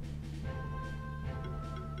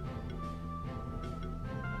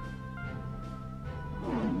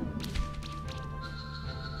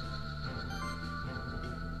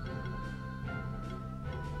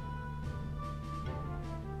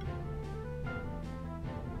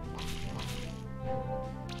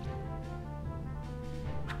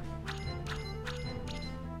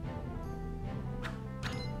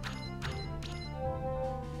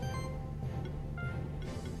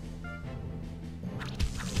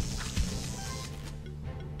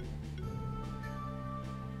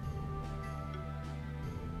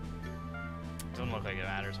 Doesn't look like it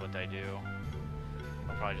matters what I do.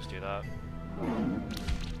 I'll probably just do that.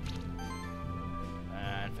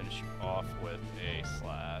 And finish you off with a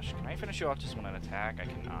slash. Can I finish you off just with an attack? I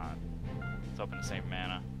cannot. It's open to save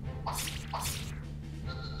mana.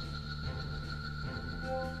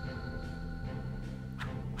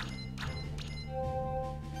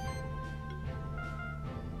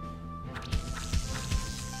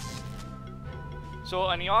 So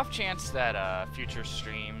on the off chance that future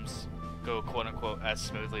streams go quote-unquote as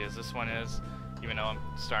smoothly as this one is, even though I'm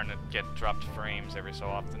starting to get dropped frames every so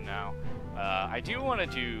often now, I do want to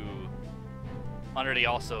do under the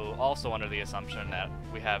also under the assumption that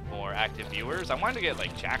we have more active viewers. I wanted to get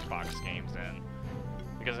like Jackbox games in,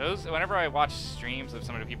 Because whenever I watch streams of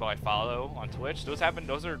some of the people I follow on Twitch, those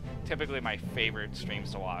are typically my favorite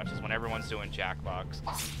streams to watch, is when everyone's doing Jackbox.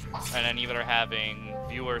 And then either having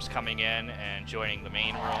viewers coming in and joining the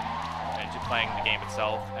main room and playing the game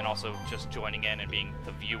itself, and also just joining in and being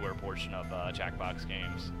the viewer portion of Jackbox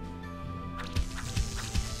games.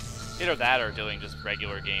 Either that or doing just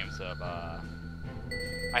regular games of,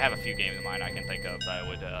 I have a few games in mind I can think of that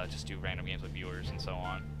I would just do random games with viewers and so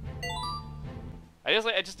on.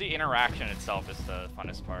 Just the interaction itself is the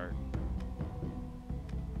funnest part.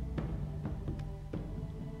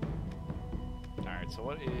 Alright, so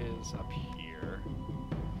what is up here?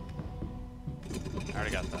 I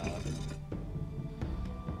already got that.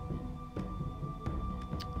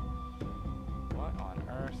 What on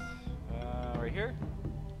earth? Right here?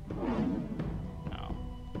 No.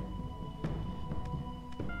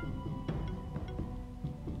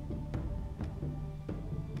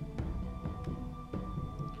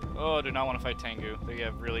 Oh, I do not want to fight Tengu. They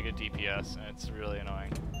have really good DPS, and it's really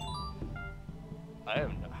annoying.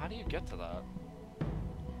 How do you get to that?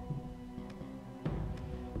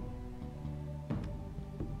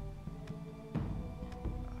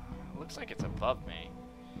 Looks like it's above me.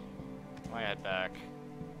 I might head back.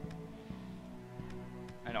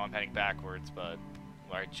 I know I'm heading backwards, but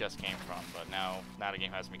where I just came from. But now the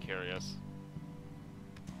game has me curious.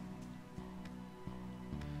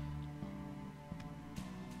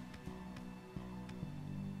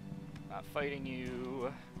 Not fighting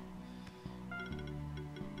you.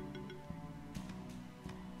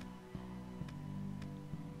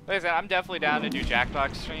 Like I said, I'm definitely down to do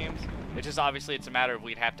Jackbox streams. It's just obviously it's a matter of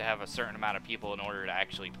we'd have to have a certain amount of people in order to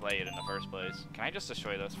actually play it in the first place. Can I just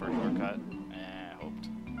destroy this for a shortcut? Hoped.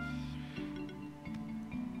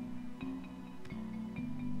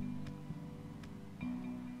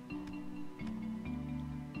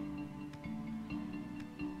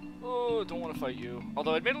 Oh, don't want to fight you.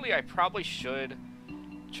 Although, admittedly, I probably should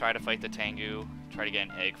try to fight the Tengu, try to get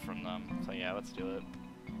an egg from them. So yeah, let's do it.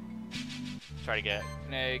 Try to get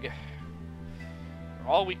an egg. We're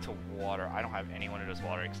all weak to water. I don't have anyone who does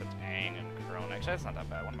water except Aang and Corona. Actually, that's not that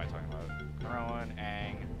bad. What am I talking about? Corona,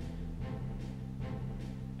 Aang.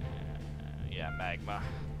 Yeah, Magma.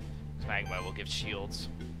 Because Magma will give shields.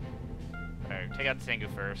 Alright, take out the Tengu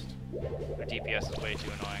first. Their DPS is way too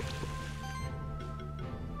annoying.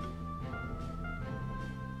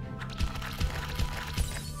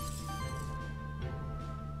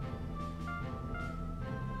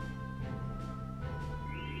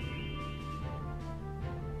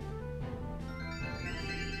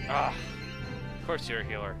 Ah, of course you're a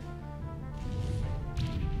healer.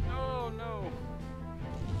 No, no.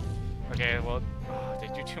 Okay, well, they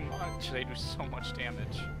do too much. They do so much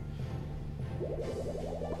damage.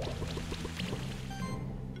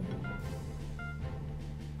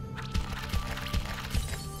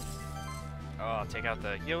 Oh, take out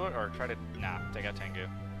the healer, or try to, nah, take out Tengu.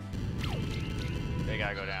 They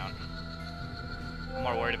gotta go down. I'm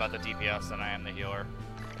more worried about the DPS than I am the healer.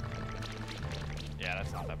 Yeah,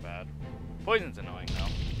 that's not that bad. Poison's annoying,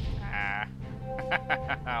 though. Ah.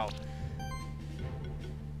 Ow.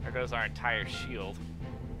 There goes our entire shield.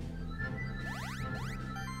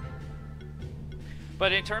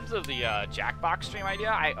 But in terms of the Jackbox stream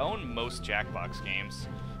idea, I own most Jackbox games.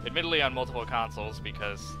 Admittedly on multiple consoles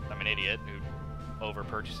because I'm an idiot who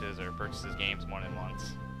over-purchases or purchases games more than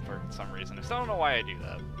once for some reason. I still don't know why I do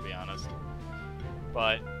that, to be honest.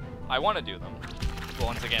 But I want to do them. But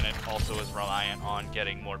once again, it also is reliant on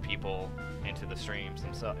getting more people into the streams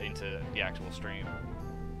themselves, into the actual stream.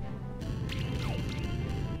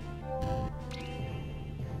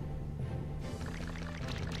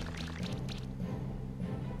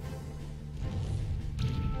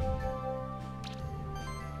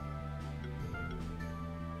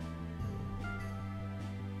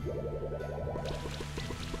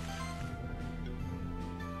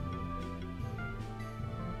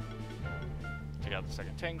 Take out the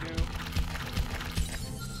second Tengu.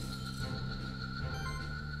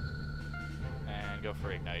 And go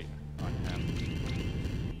for Ignite on him.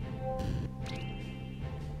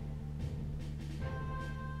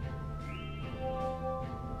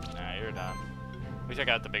 Nah, you're done. At least I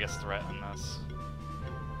got the biggest threat in this.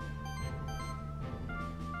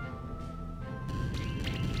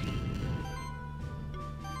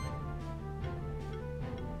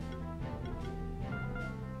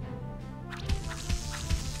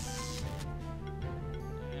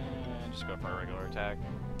 Just go for a regular attack.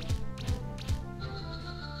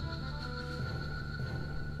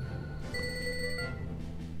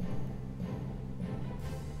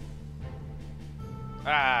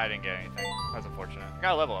 Ah, I didn't get anything. That's unfortunate. I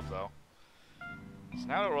got a level up though. So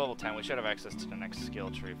now that we're level 10, we should have access to the next skill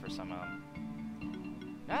tree for some,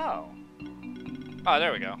 No! Oh,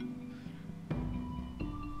 there we go.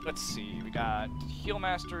 Let's see, we got Heal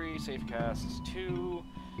Mastery, Safe Casts 2,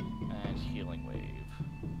 and Healing Wave.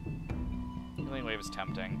 Healing Wave is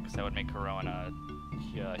tempting, because that would make Kuroin a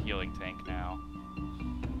healing tank now.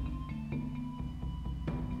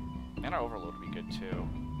 And our Overload would be good, too.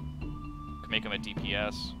 Could make him a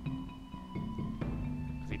DPS.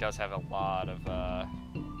 Because he does have a lot of,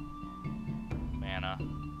 mana.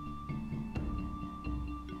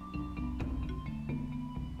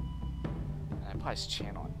 And that applies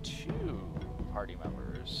channel on 2 party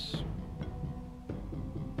members.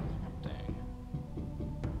 Tempting.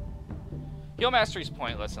 Heal Mastery is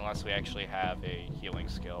pointless unless we actually have a healing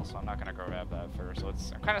skill, so I'm not going to grab that first. So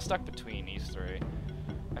I'm kind of stuck between these three.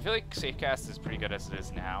 I feel like Safecast is pretty good as it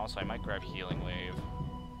is now, so I might grab Healing Wave.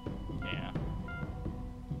 Yeah.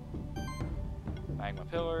 Magma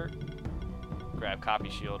Pillar. Grab Copy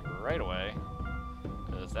Shield right away,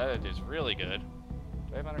 because that is really good.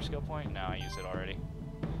 Do I have another skill point? No, I used it already.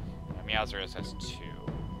 And Meowsarus has 2.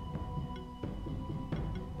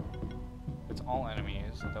 It's all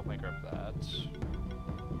enemies, so definitely grab that.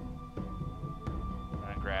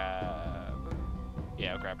 And grab...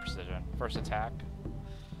 Yeah, I'll grab Precision. First attack.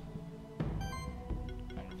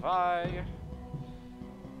 And Vi.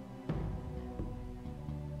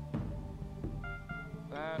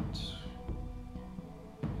 That...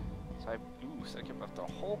 So I can buff the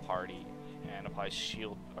whole party and applies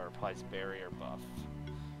shield or applies barrier buff.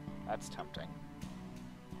 That's tempting.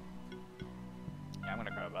 Yeah, I'm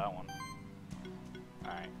gonna grab that one.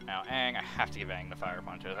 Alright, now Aang, I have to give Aang the fire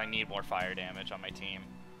punches. I need more fire damage on my team.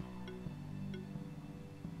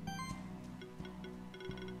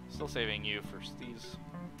 Still saving you for these.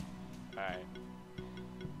 Alright.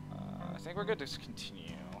 I think we're good to continue.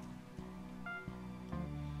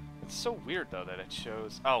 It's so weird, though, that it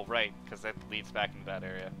shows... Oh, right, because that leads back into that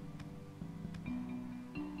area.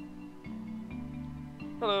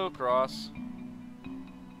 Hello, Cross.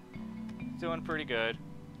 Doing pretty good.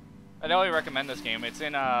 I'd only recommend this game. It's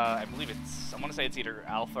in, I believe it's... I want to say it's either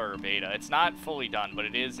alpha or beta. It's not fully done, but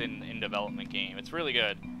it is in development game. It's really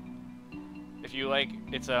good. If you like...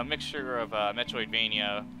 It's a mixture of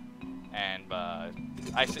Metroidvania and...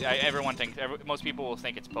 everyone thinks... most people will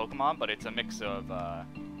think it's Pokemon, but it's a mix of...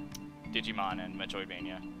 Digimon and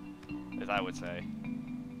Metroidvania, as I would say.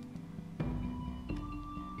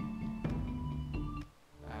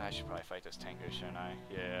 I should probably fight this Tengu, shouldn't I?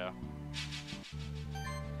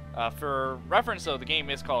 Yeah. For reference, though, the game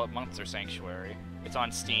is called Monster Sanctuary. It's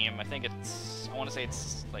on Steam. I think it's... I want to say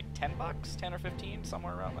it's like 10 bucks, 10 or 15,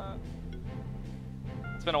 somewhere around that.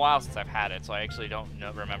 It's been a while since I've had it, so I actually don't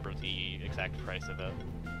remember the exact price of it.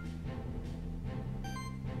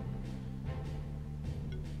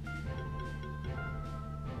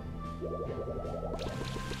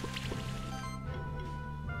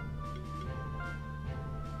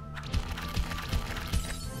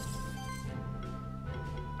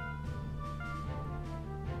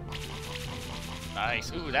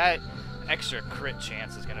 Nice. Ooh, that extra crit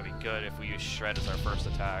chance is going to be good if we use Shred as our first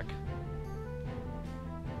attack.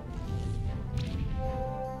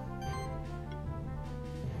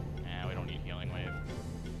 Yeah, we don't need Healing Wave.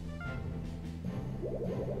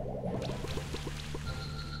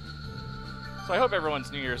 So I hope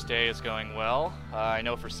everyone's New Year's Day is going well. I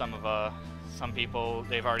know for some people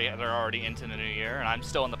they're already into the new year, and I'm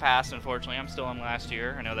still in the past. Unfortunately, I'm still in last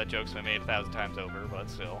year. I know that joke's been made 1,000 times over, but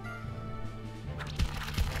still.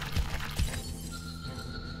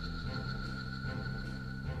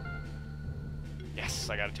 Yes,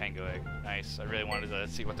 I got a Tengu egg. Nice. I really wanted to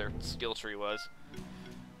see what their skill tree was.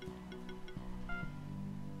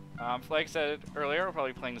 Like I said earlier, we're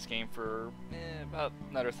probably playing this game for about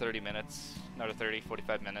another 30 minutes, another 30,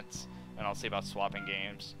 45 minutes, and I'll see about swapping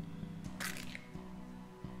games.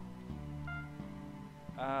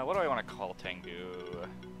 What do I want to call Tengu?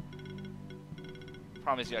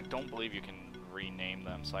 Problem is, I don't believe you can rename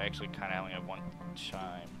them, so I actually kind of only have one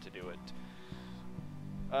time to do it.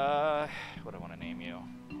 What do I want to name you?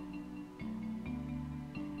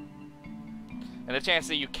 And the chance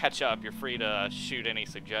that you catch up, you're free to shoot any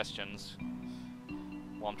suggestions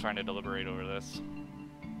while I'm trying to deliberate over this.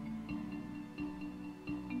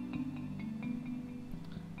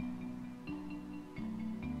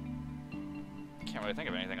 Can't really think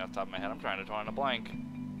of anything off the top of my head. I'm trying to draw in a blank.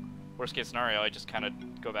 Worst case scenario, I just kind of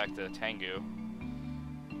go back to Tengu.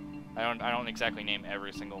 I don't exactly name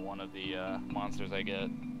every single one of the monsters I get.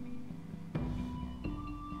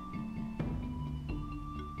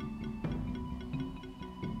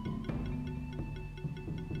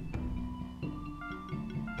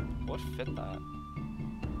 would fit that.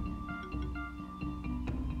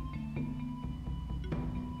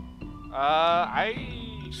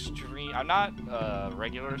 I'm not a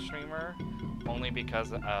regular streamer, only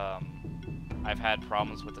because I've had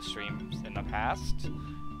problems with the streams in the past,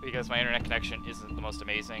 because my internet connection isn't the most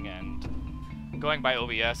amazing, and going by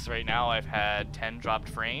OBS right now, I've had 10 dropped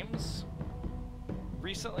frames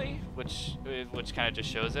recently, which kind of just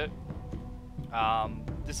shows it.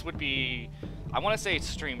 This would be, I want to say it's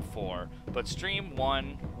stream 4, but stream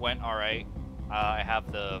 1 went alright. I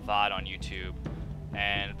have the VOD on YouTube.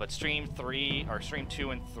 But stream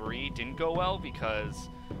 2 and 3 didn't go well because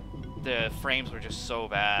the frames were just so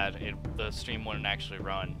bad, the stream wouldn't actually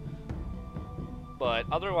run. But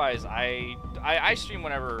otherwise, I stream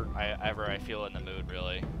whenever I feel in the mood,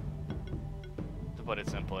 really, to put it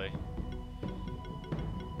simply.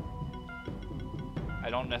 I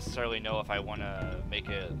don't necessarily know if I want to make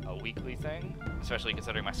it a weekly thing, especially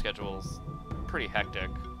considering my schedule's pretty hectic,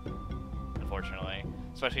 unfortunately.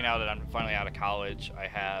 Especially now that I'm finally out of college, I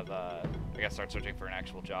gotta start searching for an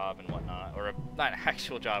actual job and whatnot. Or not an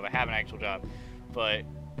actual job, I have an actual job, but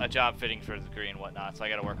a job fitting for the degree and whatnot, so I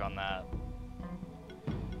gotta work on that.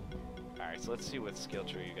 Alright, so let's see what skill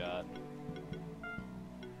tree you got.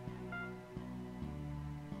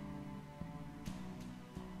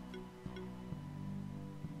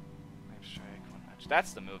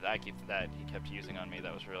 That's the move that he kept using on me.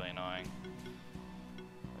 That was really annoying.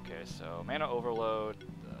 Okay, so mana overload,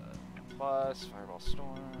 plus fireball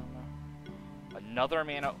storm, another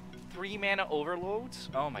 3 mana overloads.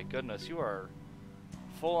 Oh my goodness, you are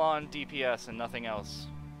full on DPS and nothing else.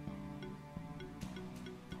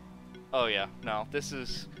 Oh yeah, no,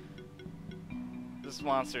 this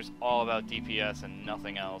monster's all about DPS and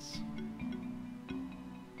nothing else.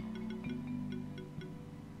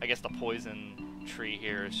 I guess the poison tree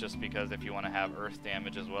here is just because if you want to have earth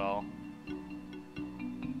damage as well.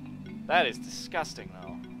 That is disgusting,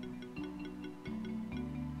 though.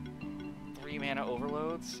 3 mana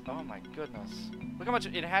overloads? Oh my goodness. Look how much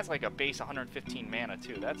it has, like a base 115 mana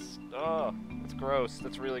too. That's gross.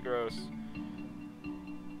 That's really gross.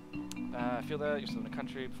 I feel that you're still in the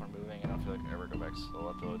country before moving. I don't feel like I ever go back to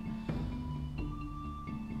slow upload.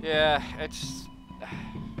 Yeah, it's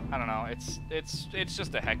I don't know. It's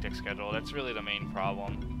just a hectic schedule. That's really the main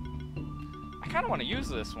problem. I kind of want to use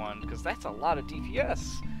this one because that's a lot of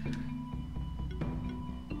DPS.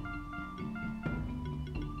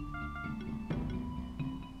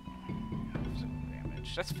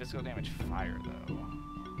 That's physical damage fire, though.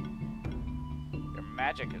 Your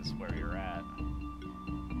magic is where you're at.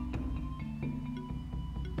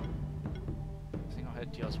 Single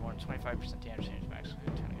hit deals more than 25% damage change max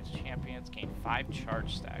against champions. Gain 5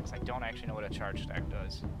 charge stacks. I don't actually know what a charge stack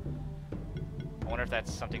does. I wonder if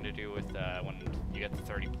that's something to do with when you get the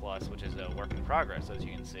 30 plus, which is a work in progress, as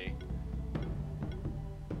you can see.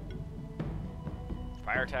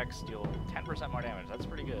 Fire attacks deal 10% more damage. That's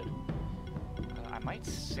pretty good. I might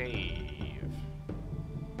save.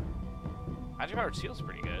 Magic Powered Shield's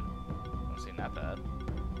pretty good. Don't seem that bad.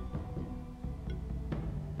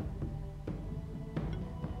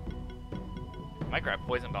 I might grab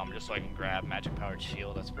Poison Bomb just so I can grab Magic Powered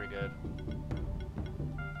Shield. That's pretty good.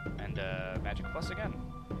 And Magic Plus again.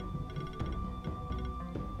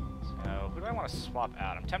 So who do I want to swap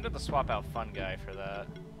out? I'm tempted to swap out Fun Guy for that.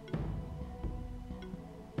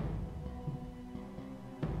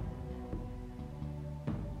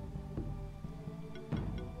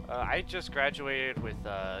 I just graduated with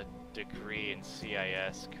a degree in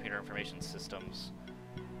CIS, Computer Information Systems.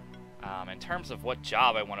 In terms of what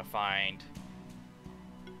job I want to find,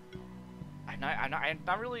 I'm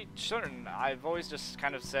not really certain. I've always just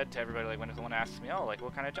kind of said to everybody, like, when someone asks me, oh, like,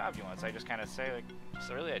 what kind of job do you want? So I just kind of say, like,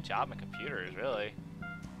 just really a job in computers, really.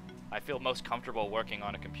 I feel most comfortable working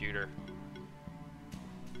on a computer.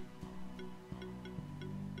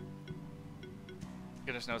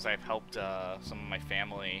 Goodness knows I've helped some of my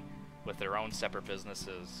family with their own separate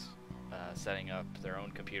businesses, setting up their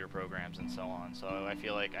own computer programs and so on. So I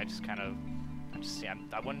feel like I don't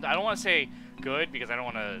want to say good because I don't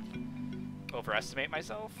want to overestimate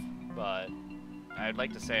myself, but I'd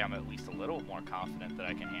like to say I'm at least a little more confident that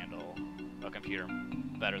I can handle a computer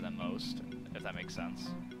better than most, if that makes sense.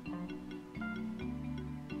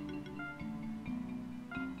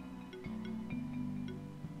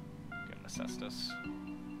 Gonna assess this.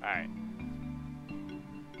 Alright.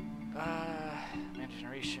 Mana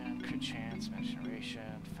generation, crit chance, mana generation.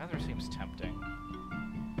 Feather seems tempting.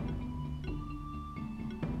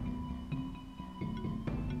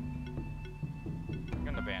 I'm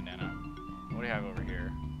gonna bandana. What do you have over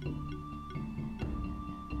here?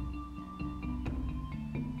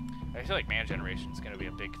 I feel like mana generation is going to be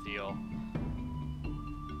a big deal.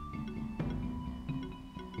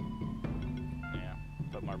 Yeah,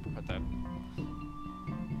 put that.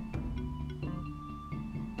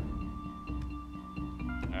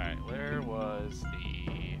 Alright, where was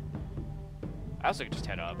the... I also could just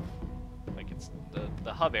head up. Like, it's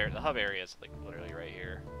the hub area. The hub area is, like, literally right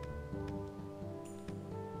here.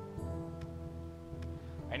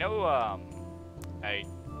 I know, I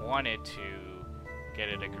wanted to get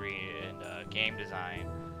a degree in game design,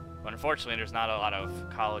 but unfortunately there's not a lot of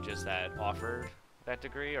colleges that offered that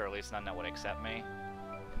degree, or at least none that would accept me.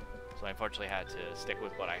 So I unfortunately had to stick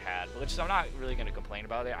with what I had, which I'm not really going to complain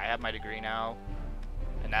about it. I have my degree now,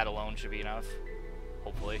 and that alone should be enough,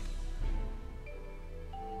 hopefully.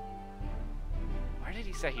 Where did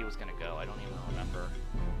he say he was going to go? I don't even remember.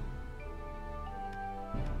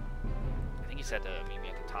 I think he said to meet me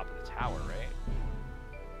at the top of the tower, right?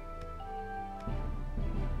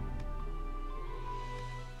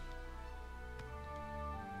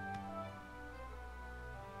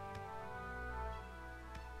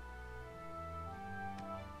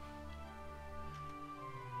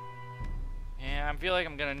 I feel like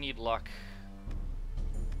I'm gonna need luck.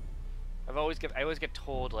 I always get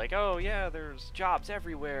told, like, oh yeah, there's jobs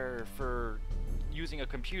everywhere for using a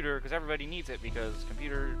computer because everybody needs it, because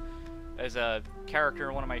computer, as a character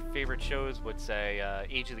in one of my favorite shows would say,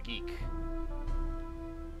 Age of the Geek.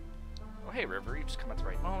 Oh hey River, you just come at the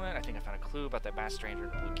right moment. I think I found a clue about that masked stranger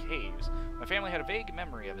in the Blue Caves. My family had a vague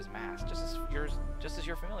memory of his mask, just as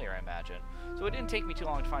you're familiar, I imagine. So it didn't take me too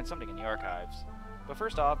long to find something in the archives. But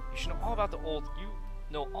first off, you should know all about the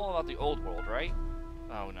old world, right?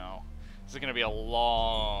 Oh no. This is gonna be a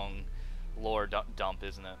long lore dump,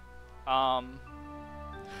 isn't it? No.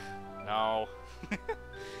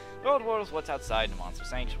 The old world is what's outside the Monster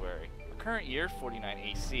Sanctuary. The current year, 49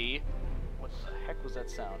 AC. What the heck was that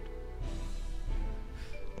sound?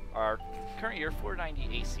 Our current year,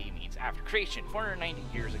 490 AC, means after creation. 490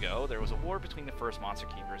 years ago, there was a war between the first Monster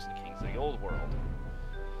Keepers and the Kings of the Old World.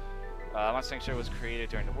 Monster Sanctuary was created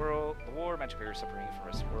during the war. Magic barrier separating from the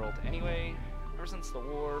rest of the world. Anyway, ever since the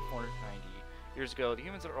war, 490 years ago, the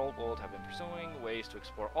humans of the Old World have been pursuing ways to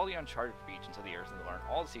explore all the uncharted regions of the Earth and to learn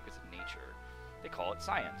all the secrets of nature. They call it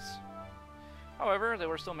science. However, there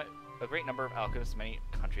were still a great number of alchemists in many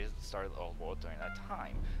countries at the start of the Old World during that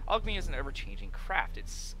time. Alchemy is an ever-changing craft.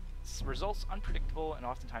 Its results unpredictable and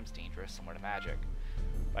oftentimes dangerous, similar to magic.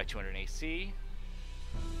 By 200 AC,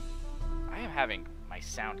 I am having my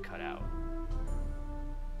sound cut out.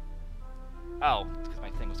 Oh, it's because my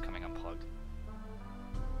thing was coming unplugged.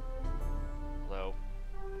 Hello.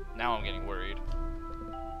 Now I'm getting worried.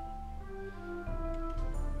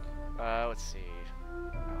 Let's see.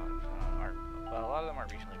 Well, a lot of them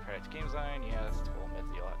aren't regionally credited to game design. Yeah, that's a total myth.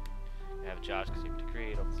 You have jobs because you have to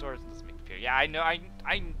create, open stores, and doesn't make it appear. Yeah, I know. I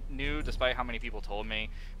knew, despite how many people told me,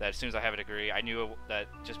 that as soon as I have a degree, I knew that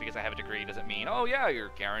just because I have a degree doesn't mean, oh yeah,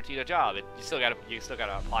 you're guaranteed a job. You still gotta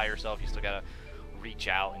apply yourself. You still gotta reach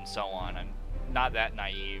out and so on. I'm not that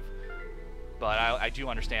naive, but I do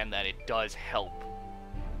understand that it does help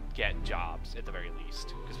get jobs at the very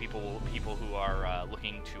least, because people who are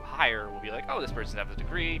looking to hire will be like, oh, this person has a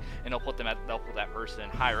degree, and they'll put that person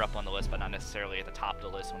higher up on the list, but not necessarily at the top of the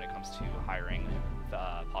list when it comes to hiring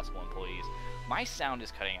possible employees. My sound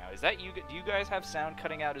is cutting out. Is that you? Do you guys have sound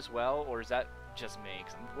cutting out as well, or is that just me?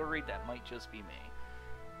 Because I'm worried that might just be me.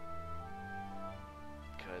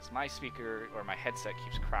 Because my speaker or my headset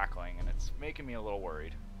keeps crackling, and it's making me a little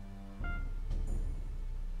worried.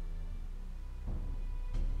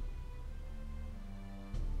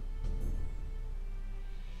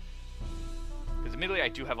 Because admittedly, I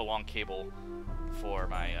do have a long cable for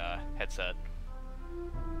my headset.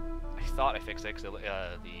 I thought I fixed it because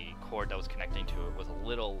the cord that was connecting to it was a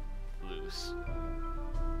little loose.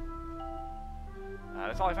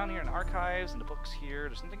 That's all I found here in the archives and the books here.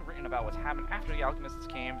 There's nothing written about what happened after the alchemists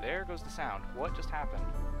came. There goes the sound. What just happened?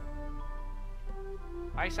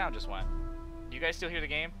 My sound just went. Do you guys still hear the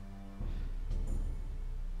game?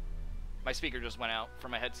 My speaker just went out from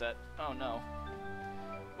my headset. Oh no.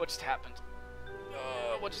 What just happened?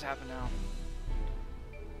 What just happened now?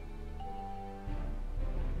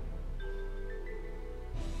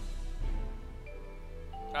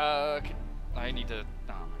 I need to...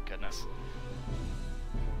 Oh my goodness.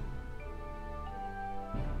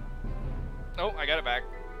 Oh, I got it back.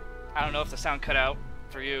 I don't know if the sound cut out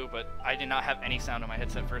for you, but I did not have any sound on my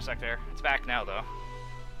headset for a sec there. It's back now, though.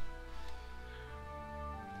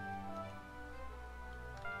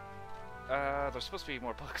 There's supposed to be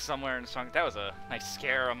more books somewhere in the song. That was a nice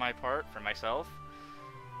scare on my part for myself.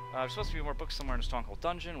 There's supposed to be more books somewhere in the Stronghold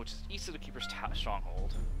Dungeon, which is east of the Keeper's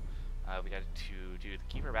Stronghold. We got to do the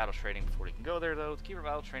Keeper Battle Training before we can go there, though. The Keeper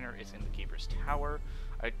Battle Trainer is in the Keeper's Tower,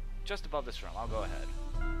 just above this room. I'll go ahead.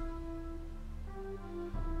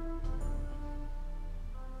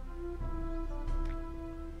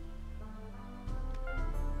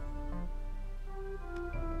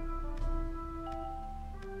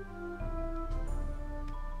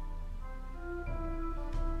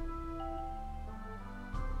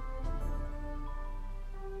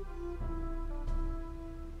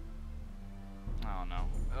 Oh no.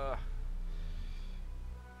 Ugh.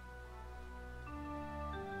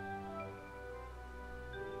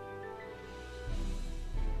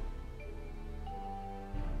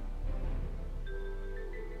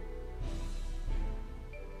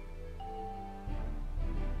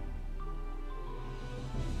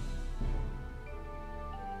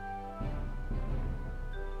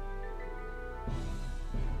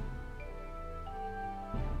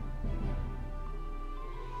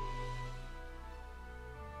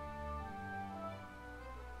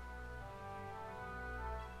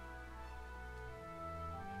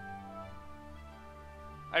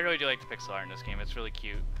 I really do like the pixel art in this game. It's really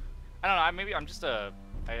cute. I don't know, maybe I'm just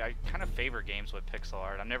I kind of favor games with pixel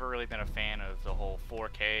art. I've never really been a fan of the whole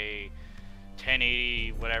 4K,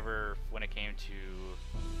 1080, whatever, when it came to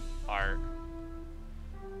art.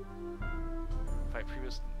 Fight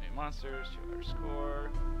previous new monsters, 2-hour score.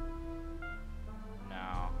 No,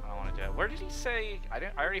 I don't want to do that. Where did he say? I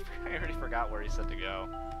already forgot where he said to go.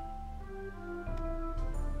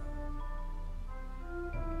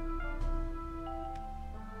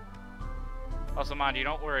 Also, Mondi,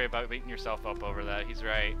 don't worry about beating yourself up over that. He's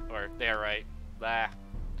right, or they're right. Blah.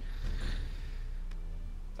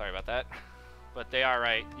 Sorry about that, but they are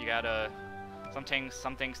right. You gotta.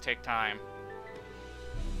 Some things take time.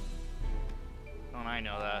 Oh, and I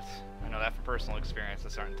know that. I know that from personal experience.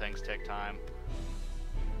 That certain things take time.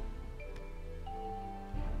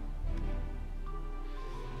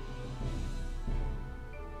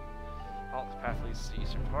 All the path leads to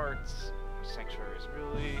eastern parts. Sanctuary is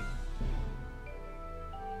really.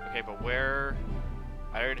 Okay, but where?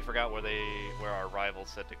 I already forgot where our rival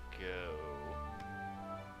said to go.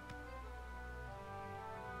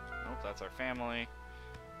 Nope, that's our family.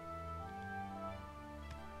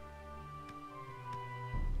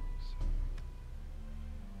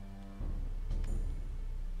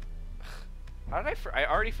 How did I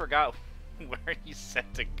already forgot where he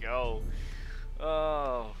said to go.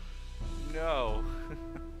 Oh, no.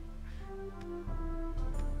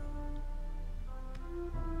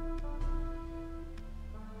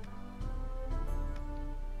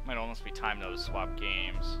 Might almost be time though to swap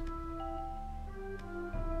games.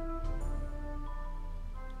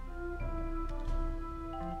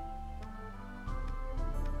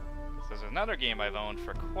 There's another game I've owned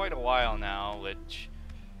for quite a while now, which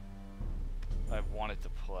I've wanted to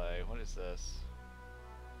play. What is this?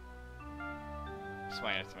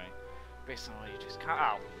 Explain it to me. Based on what you just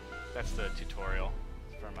ow! That's the tutorial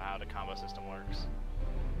from how the combo system works.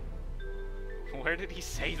 Where did he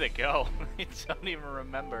say to go? I don't even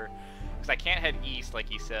remember. Because I can't head east like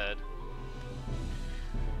he said.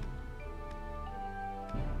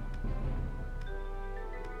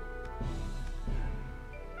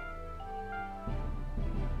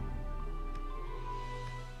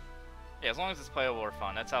 Yeah, as long as it's playable or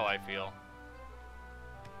fun, that's how I feel.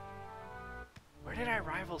 Where did our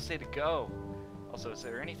rival say to go? Also, is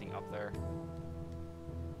there anything up there?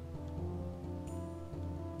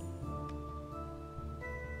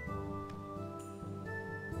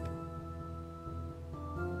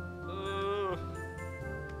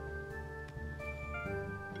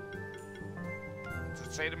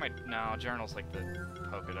 Say to my journal's like the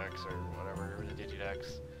Pokedex or whatever, or the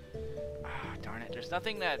Digidex. Ah, darn it! There's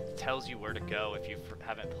nothing that tells you where to go if you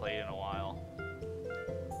haven't played in a while.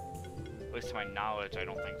 At least to my knowledge, I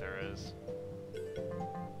don't think there is.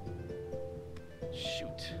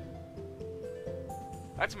 Shoot.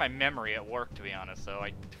 That's my memory at work, to be honest. Though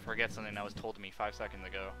I forget something that was told to me 5 seconds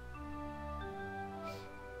ago.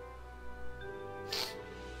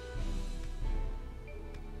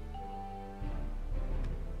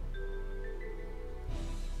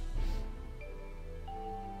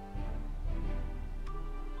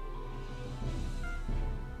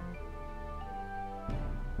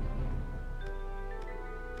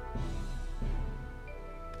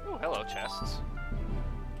 Hello, chests.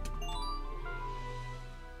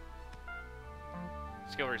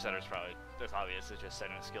 Skill resetter's probably, that's obvious, it's just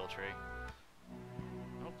setting a skill tree.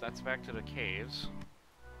 Nope, that's back to the caves.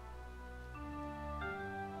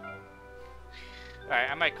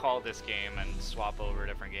 Alright, I might call this game and swap over a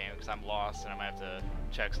different game because I'm lost and I might have to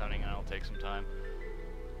check something and it'll take some time.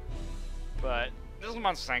 But this is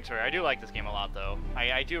Monster Sanctuary. I do like this game a lot, though.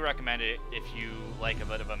 I do recommend it if you like a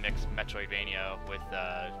bit of a mixed Metroidvania with,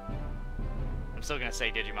 I'm still gonna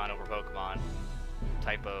say Digimon over Pokemon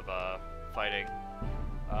type of fighting.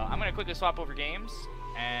 I'm gonna quickly swap over games,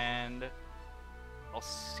 and I'll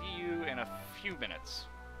see you in a few minutes.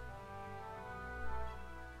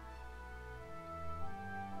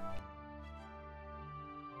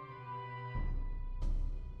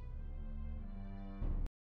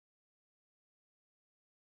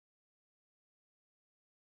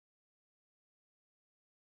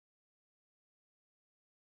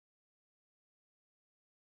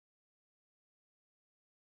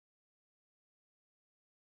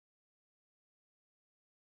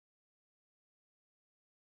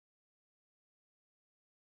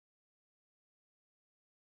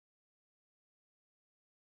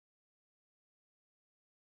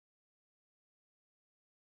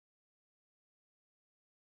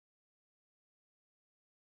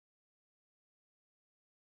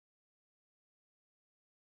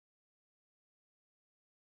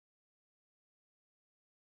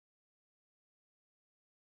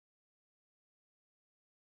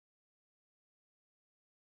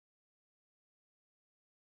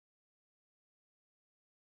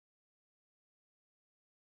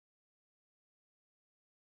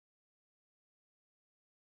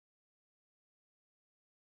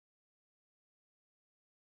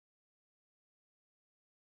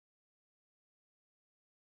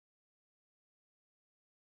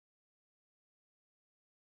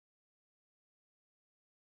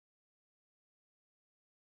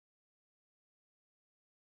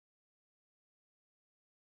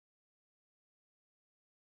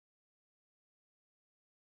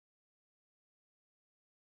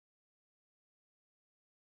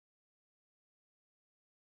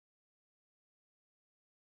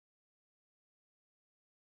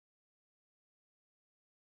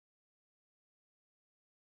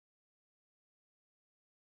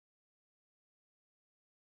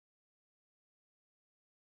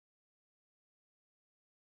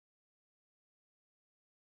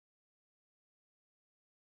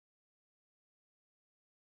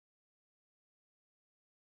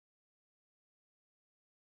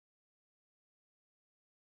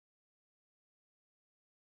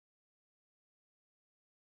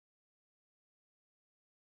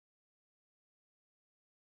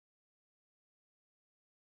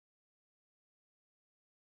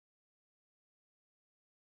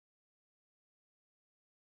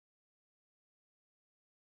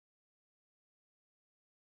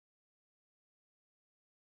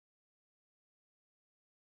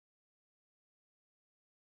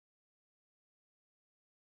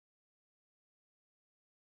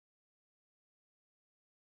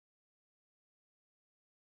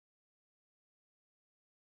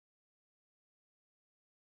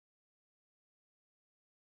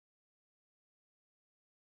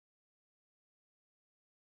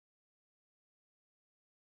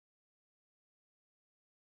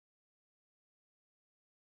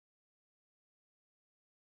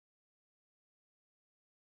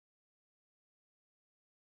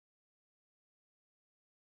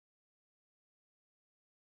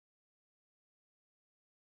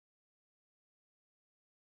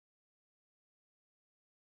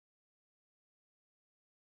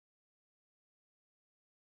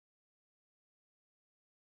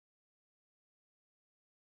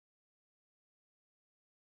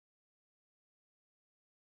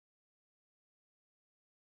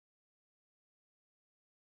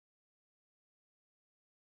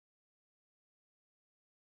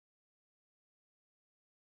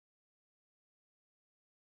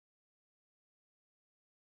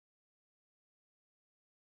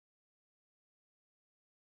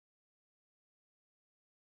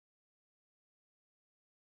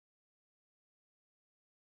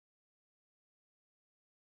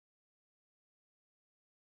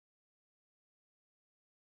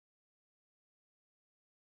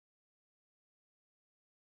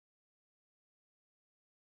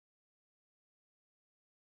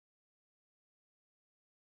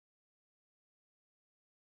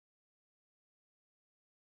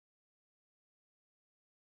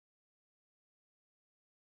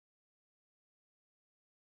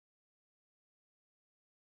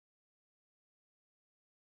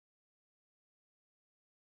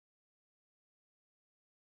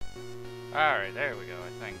 Alright, there we go,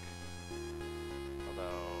 I think. Although,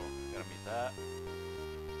 gotta mute that.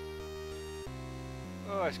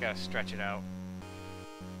 Oh, I just gotta stretch it out.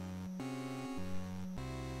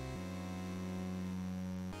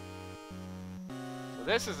 So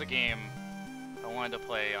this is a game I wanted to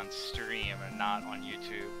play on stream and not on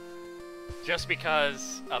YouTube. Just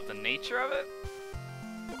because of the nature of it?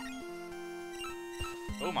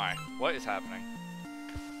 Oh my, what is happening?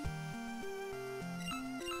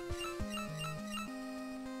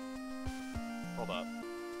 Hold up.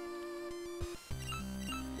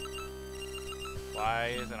 Why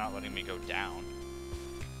is it not letting me go down?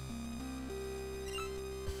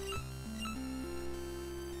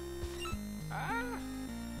 Ah.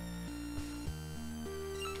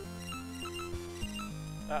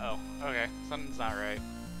 Uh-oh. Okay, something's not right.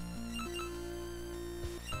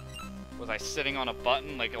 Was I sitting on a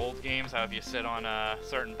button like old games? How if you sit on a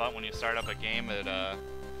certain button when you start up a game, it Alright,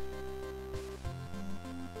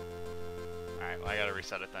 well, I gotta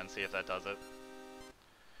reset it then, see if that does it.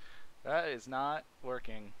 That is not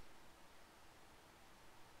working.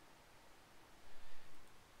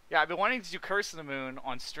 Yeah, I've been wanting to do Curse of the Moon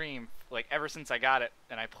on stream, like, ever since I got it,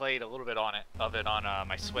 and I played a little bit on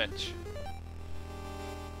my Switch.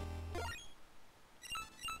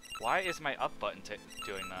 Why is my up button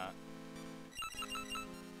doing that?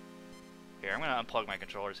 Here, I'm gonna unplug my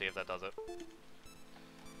controller, see if that does it.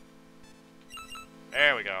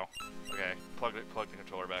 There we go. Okay, plug the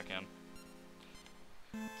controller back in.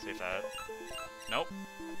 See if that... Nope.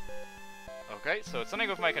 Okay, so it's something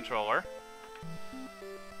with my controller.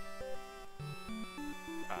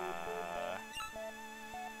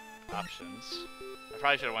 Options. I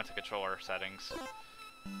probably should have went to controller settings.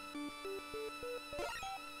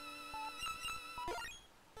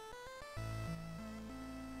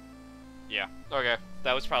 Yeah, okay.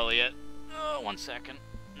 That was probably it. Oh, 1 second.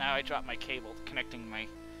 Now I dropped my cable connecting my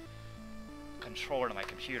controller to my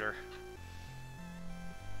computer.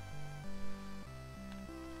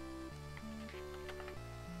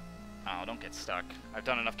 Oh, don't get stuck. I've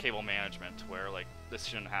done enough cable management where, like, this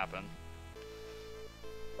shouldn't happen.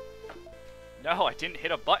 No, I didn't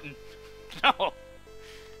hit a button. No.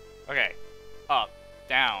 Okay. Up,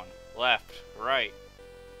 down, left, right.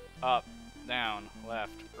 Up, down,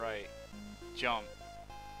 left, right. Jump.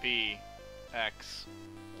 B, X,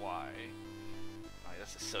 Y. Oh,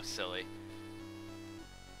 this is so silly.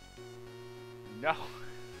 No.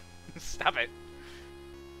 Stop it.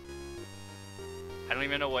 I don't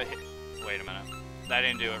even know what hit. Wait a minute. That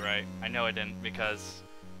didn't do it right. I know it didn't because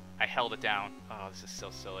I held it down. Oh, this is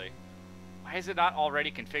so silly. Why is it not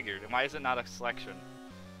already configured? And why is it not a selection?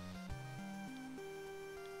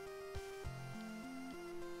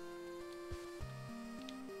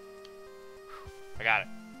 I got it.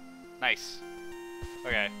 Nice.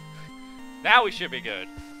 Okay. Now we should be good.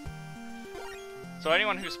 So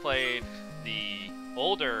anyone who's played the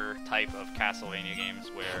older type of Castlevania games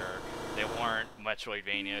where they weren't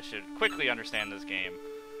Metroidvania should quickly understand this game.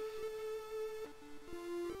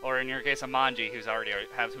 Or in your case, a Manji who's already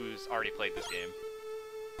played this game.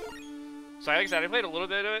 So like I said, I played a little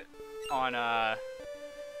bit of it on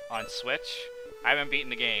Switch. I haven't beaten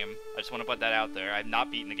the game. I just want to put that out there. I've not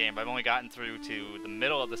beaten the game. I've only gotten through to the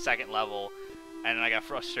middle of the second level, and then I got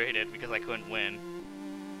frustrated because I couldn't win.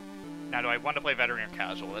 Now, do I want to play veteran or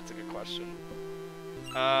casual? That's a good question.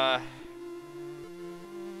 I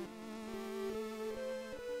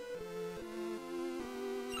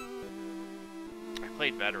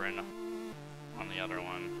played veteran on the other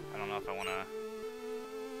one. I don't know if I want to...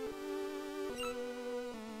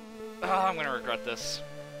 Oh, I'm going to regret this.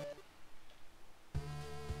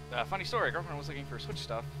 Funny story, girlfriend was looking for Switch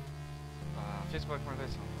stuff. Facebook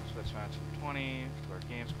Marketplace, Switch match 20, Square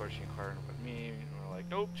Games, Square she inquired with me, and we're like,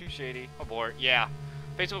 nope, too shady. Abort. Yeah,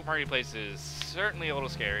 Facebook Marketplace is certainly a little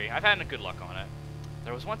scary. I've had good luck on it.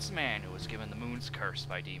 There was once a man who was given the moon's curse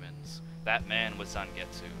by demons. That man was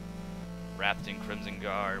Zangetsu. Wrapped in crimson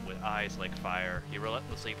garb, with eyes like fire, he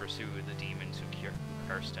relentlessly pursued the demons who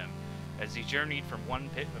cursed him. As he journeyed from one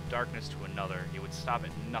pit of darkness to another, he would stop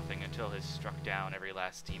at nothing until he struck down every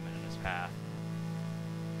last demon in his path.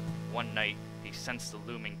 One night, he sensed the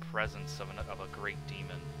looming presence of a great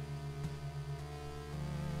demon.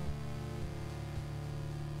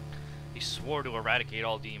 He swore to eradicate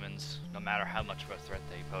all demons, no matter how much of a threat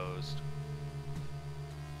they posed.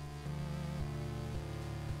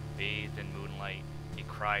 Bathed in moonlight, he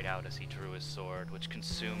cried out as he drew his sword, which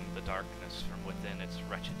consumed the darkness from within its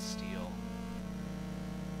wretched steel.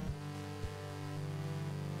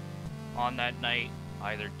 On that night,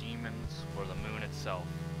 either demons or the moon itself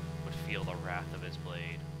would feel the wrath of his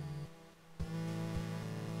blade.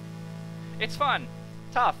 It's fun!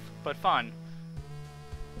 Tough, but fun.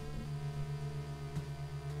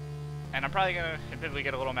 And I'm probably gonna admittedly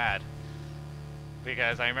get a little mad,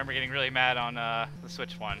 because I remember getting really mad on the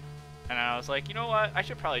Switch one. And I was like, you know what? I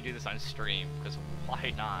should probably do this on stream, because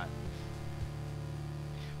why not?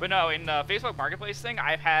 But no, in the Facebook Marketplace thing,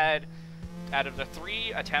 I've had out of the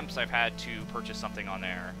 3 attempts I've had to purchase something on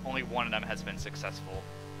there, only one of them has been successful.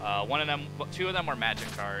 2 of them were Magic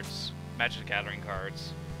cards, Magic the Gathering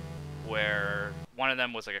cards, where one of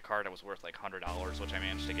them was like a card that was worth like $100, which I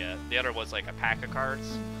managed to get. The other was like a pack of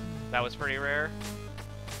cards. That was pretty rare.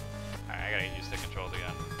 Alright, I gotta use the controls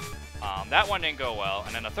again. That one didn't go well,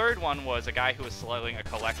 and then the third one was a guy who was selling a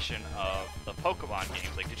collection of the Pokemon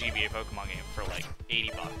games, like the GBA Pokemon game, for like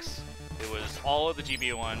 $80. It was all of the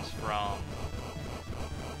GBA ones from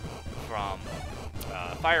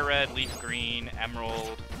Fire Red, Leaf Green,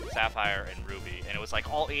 Emerald, Sapphire, and Ruby, and it was like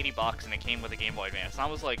all $80, and it came with a Game Boy Advance. And I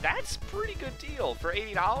was like, that's a pretty good deal for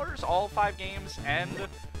 $80, all 5 games and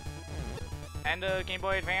a Game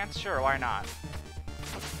Boy Advance. Sure, why not?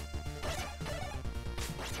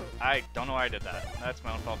 I don't know why I did that. That's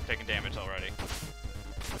my own fault for taking damage already.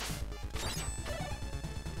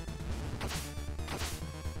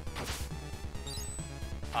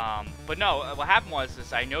 But no, what happened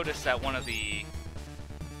was I noticed that one of the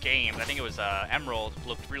games, I think it was Emerald,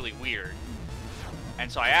 looked really weird.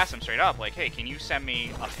 And so I asked him straight up, like, hey, can you send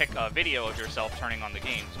me a video of yourself turning on the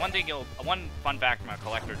game? One fun fact from a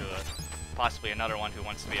collector to possibly another one who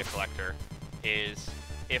wants to be a collector is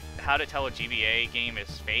how to tell a GBA game is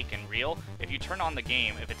fake and real. If you turn on the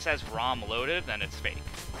game, if it says ROM loaded, then it's fake.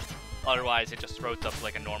 Otherwise, it just throws up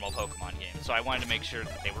like a normal Pokemon game. So I wanted to make sure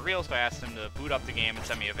that they were real, so I asked him to boot up the game and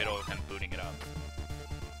send me a video of him booting it up.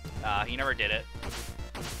 He never did it.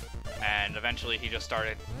 And eventually he just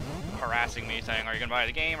started harassing me, saying, are you going to buy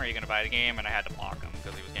the game? Are you going to buy the game? And I had to block him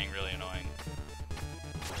because he was getting really annoying.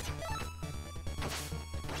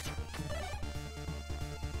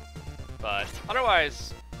 But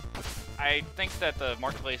otherwise, I think that the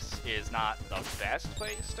marketplace is not the best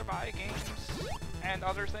place to buy games and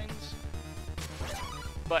other things.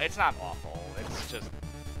 But it's not awful. It's just,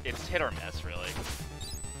 it's hit or miss, really.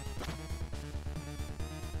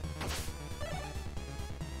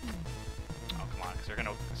 Oh, come on, because you're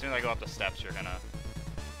gonna, as soon as I go up the steps, you're gonna...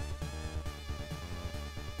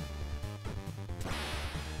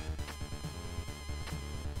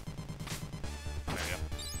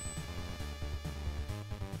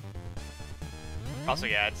 Also,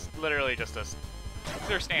 yeah, it's literally just it's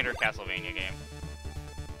their standard Castlevania game.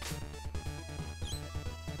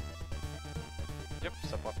 Yep,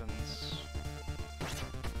 sub-weapons.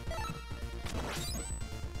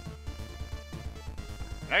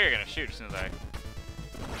 Now you're gonna shoot as soon as I...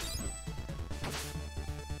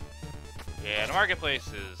 Yeah, the marketplace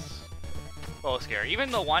is a little scary.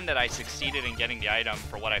 Even the one that I succeeded in getting the item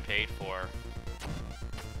for what I paid for,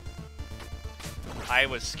 I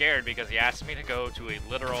was scared because he asked me to go to a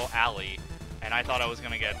literal alley, and I thought I was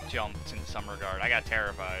gonna get jumped in some regard. I got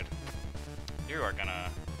terrified. You are gonna...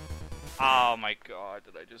 Oh my god,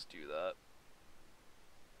 did I just do that?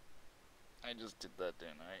 I just did that,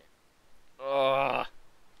 didn't I? Ugh.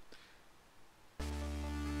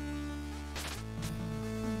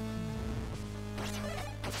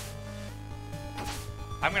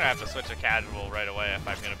 I'm gonna have to switch to casual right away if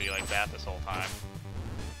I'm gonna be like that this whole time.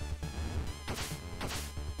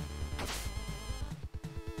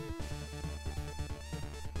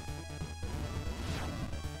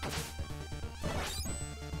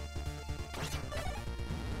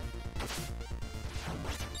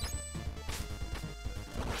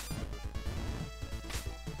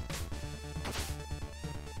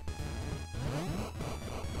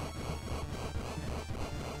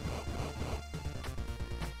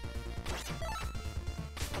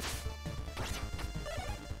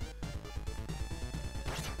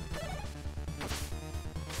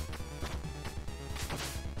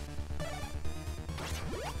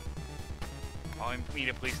 Meet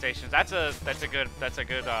at police stations. That's a good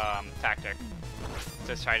tactic.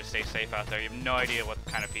 Just try to stay safe out there. You have no idea what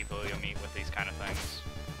kind of people you'll meet with these kind of things.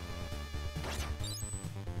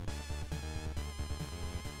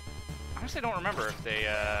 I honestly don't remember if they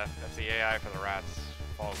if the AI for the rats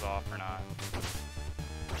falls off or not.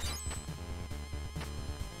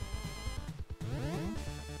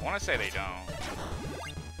 I want to say they don't.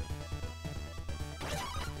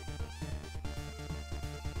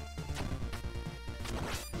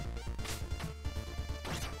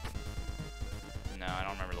 No, I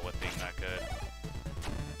don't remember the whip being that good.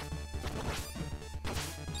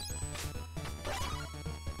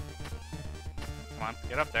 Come on,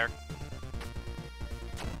 get up there.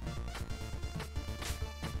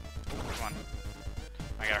 Come on.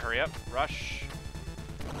 I gotta hurry up. Rush.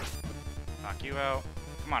 Knock you out.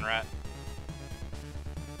 Come on, rat.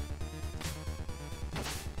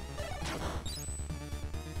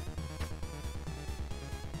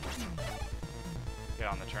 Get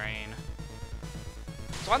on the train.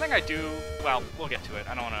 It's One thing I do, well, we'll get to it.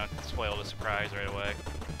 I don't want to spoil the surprise right away.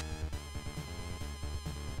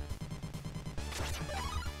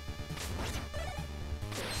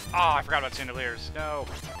 Oh, I forgot about Chandeliers. No.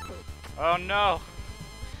 Oh no.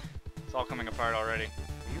 It's all coming apart already.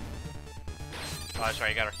 Oh, that's right,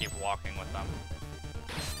 you gotta keep walking with them.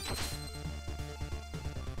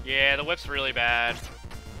 Yeah, the whip's really bad.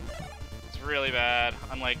 It's really bad.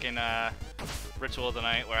 Unlike in Ritual of the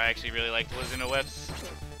Night, where I actually really liked losing the whips.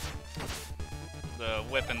 The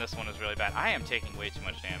whip in this one is really bad. I am taking way too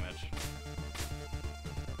much damage.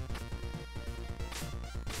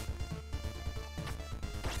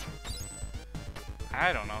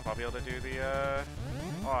 I don't know if I'll be able to do the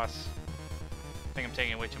boss. I think I'm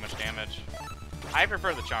taking way too much damage. I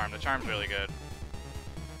prefer the charm. The charm's really good.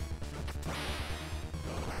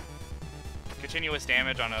 Continuous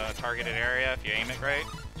damage on a targeted area if you aim it right.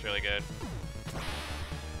 It's really good.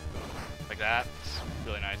 Like that. It's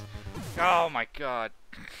really nice. Oh my god.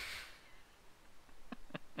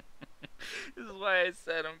 This is why I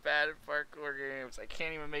said I'm bad at parkour games. I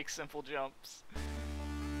can't even make simple jumps.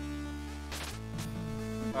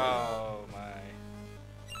 Oh my.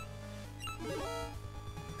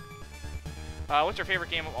 What's your favorite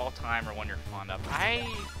game of all time or one you're fond of?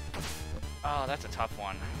 Oh, that's a tough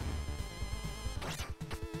one.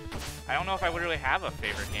 I don't know if I would really have a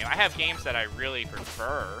favorite game. I have games that I really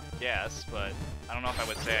prefer, yes, but I don't know if I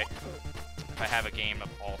would say if I have a game of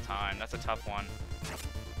all time. That's a tough one.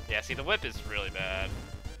 Yeah, see, the whip is really bad.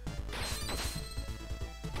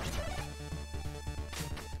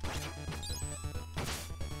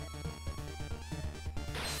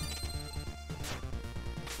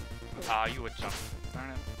 Ah, you would jump. Darn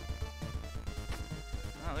it.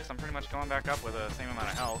 Well, at least I'm pretty much going back up with the same amount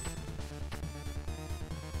of health.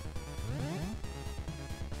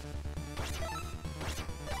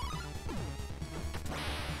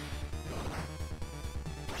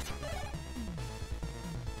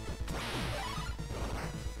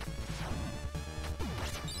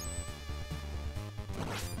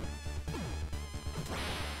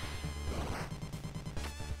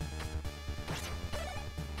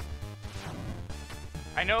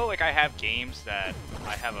 I know, like, I have games that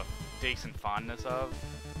I have a decent fondness of.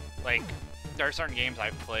 Like, there are certain games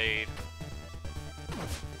I've played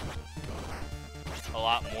a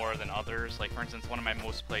lot more than others. Like, for instance, one of my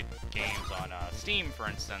most played games on Steam, for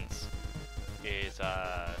instance, is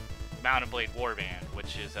Mount & Blade Warband,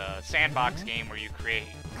 which is a sandbox game where you create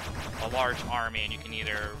a large army and you can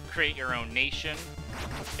either create your own nation,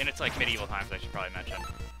 and it's like medieval times, I should probably mention.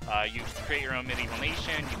 You create your own medieval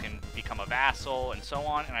nation, you can become a vassal, and so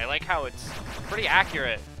on, and I like how it's pretty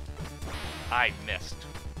accurate. I missed.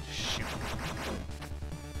 Shoot.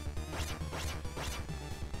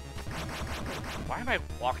 Why am I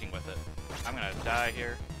walking with it? I'm gonna die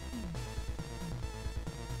here.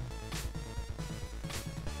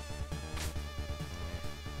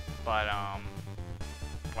 But, wow,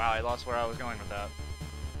 I lost where I was going with that.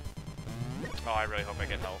 Oh, I really hope I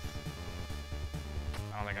get health.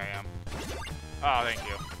 I don't think I am. Oh, thank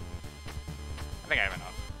you. I think I have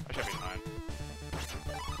enough. I should be fine.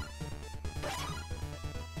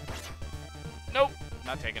 Nope!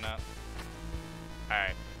 Not taking that.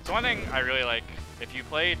 Alright. So one thing I really like, if you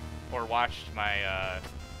played or watched my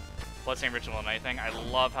Bloodstained Ritual of the Night thing, I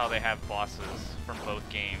love how they have bosses from both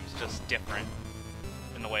games, just different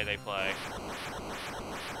in the way they play.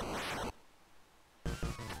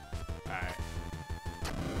 Alright.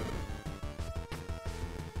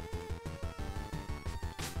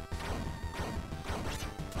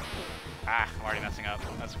 Ah, I'm already messing up.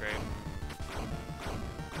 That's great.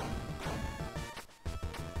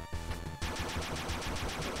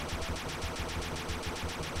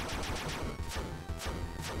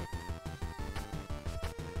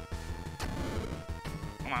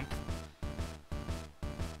 Come on.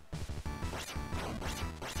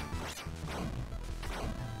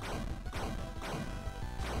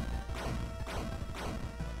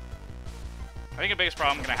 I think the biggest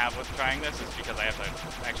problem I'm going to have with trying this is because I have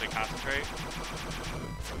to actually concentrate.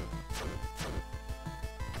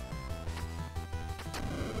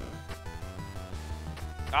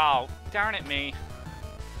 Oh, darn it me.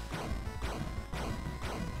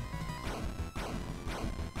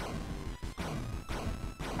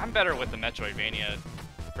 I'm better with the Metroidvania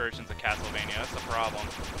versions of Castlevania, that's the problem.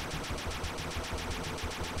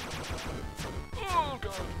 Oh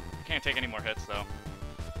god. Can't take any more hits though.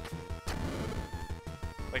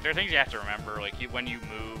 Like, there are things you have to remember, like, when you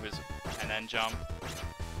move and then jump.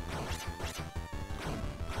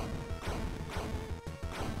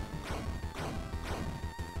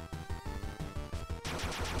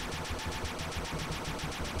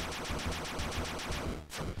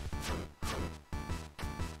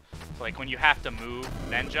 like when you have to move,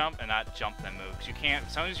 then jump, and not jump, then move. Because you can't,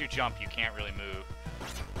 as soon as you jump, you can't really move.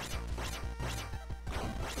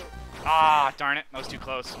 Ah, darn it, that was too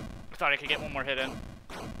close. I thought I could get one more hit in.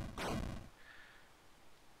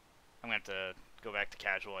 I'm gonna have to go back to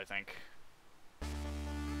casual, I think.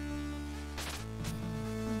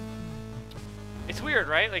 It's weird,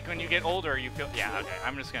 right? Like when you get older, you feel. Yeah, okay.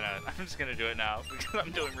 I'm just gonna do it now because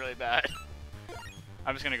I'm doing really bad.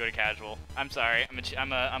 I'm just gonna go to casual. I'm sorry. I'm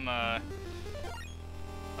a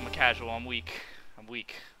casual. I'm weak. I'm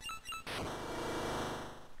weak.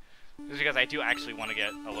 Just because I do actually want to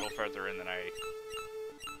get a little further in than I.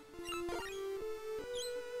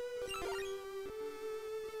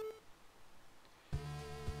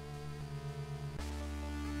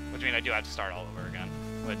 Which means I do have to start all over again,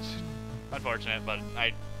 which unfortunate, but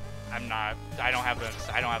I don't have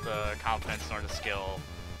the confidence nor the skill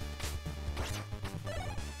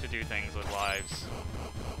to do things with lives.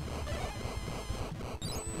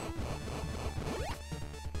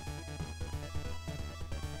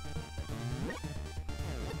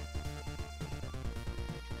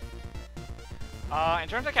 In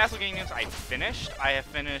terms of Castlevania games I have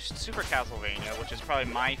finished Super Castlevania, which is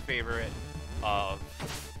probably my favorite of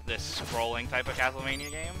this scrolling type of Castlevania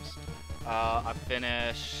games. I've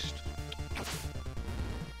finished,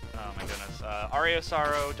 oh my goodness, Aria of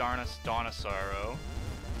Sorrow, Dawn of Sorrow.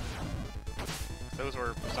 Those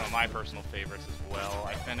were some of my personal favorites as well.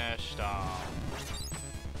 I finished, I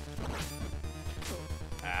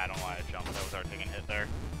don't want to jump, that was our taking hit there.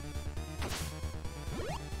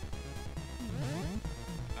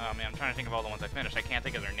 Oh man, I'm trying to think of all the ones I finished. I can't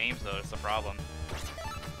think of their names though, that's the problem.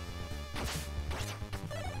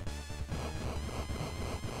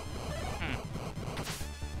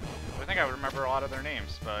 I think I would remember a lot of their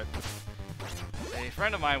names, but a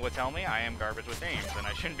friend of mine would tell me I am garbage with names, and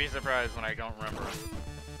I shouldn't be surprised when I don't remember them.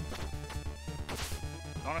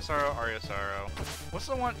 Dawn of Sorrow, Aria of Sorrow. What's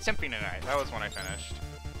the one? Symphony Night. That was one I finished.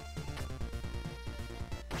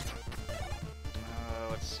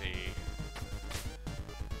 Let's see.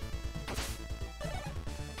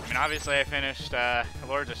 I mean, obviously I finished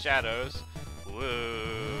Lords of Shadows. Woo!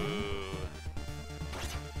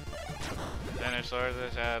 Finished Lords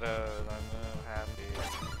of Shadows. I'm so happy.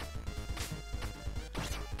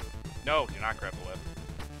 No, do not grab a whip.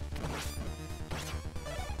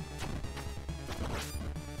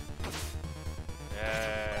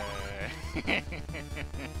 Yay!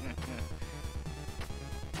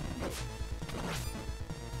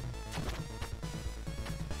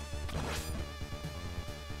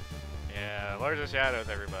 Yeah, Lords of Shadows,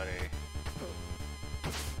 everybody.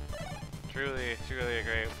 Truly a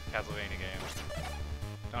great Castlevania game.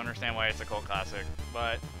 Don't understand why it's a cult classic,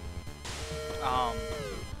 but I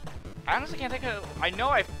honestly can't think of. I know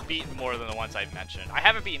I've beaten more than the ones I've mentioned. I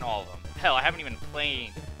haven't beaten all of them. Hell, I haven't even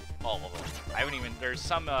played all of them. I haven't even. There's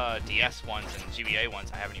some DS ones and GBA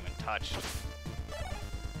ones I haven't even touched.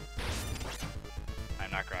 I'm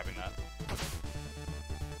not grabbing that.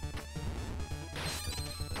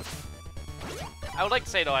 I would like to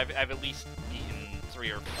say though I've at least beaten 4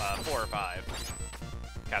 or 5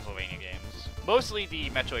 Castlevania games. Mostly the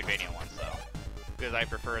Metroidvania ones though, because I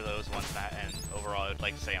prefer those ones, and overall I'd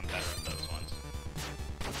like to say I'm better at those ones.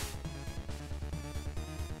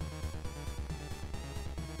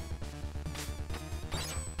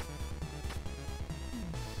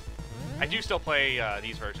 I do still play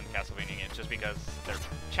these versions of Castlevania games just because they're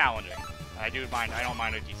challenging. I don't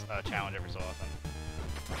mind a challenge every so often.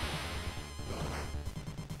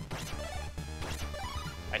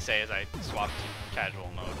 I say as I swapped to casual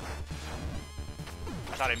mode.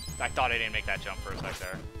 I thought I didn't make that jump for a sec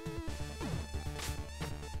there.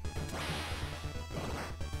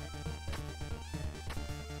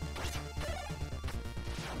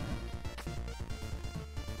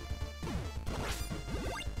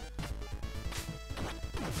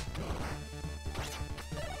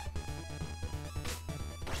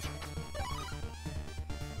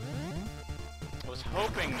 I was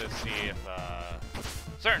hoping to see if a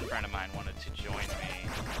certain friend of mine wanted to join me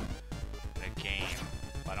in a game,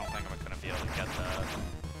 but I don't think I'm going to be able to get that.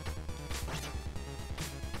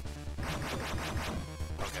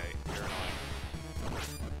 Okay, you're annoying.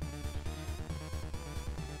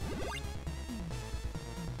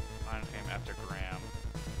 Find fame after Graham.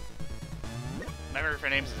 Memory for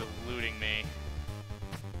names is eluding me.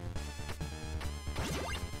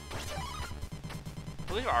 I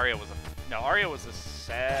believe Aria was Aria was the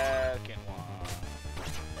second one.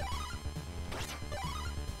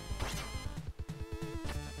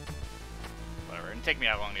 Whatever, it didn't take me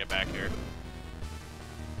that long to get back here.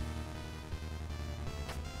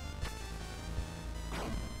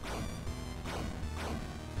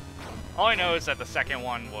 All I know is that the second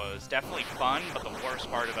one was definitely fun, but the worst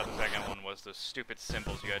part about the second one was the stupid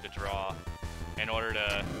symbols you had to draw in order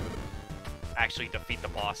to actually defeat the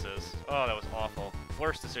bosses. Oh, that was awful.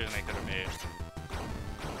 Worst decision they could have made.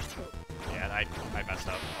 Yeah, I messed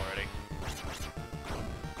up already.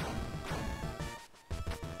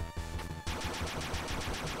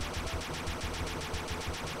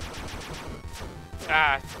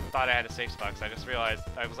 Ah, I thought I had a safe spot, 'cause I just realized,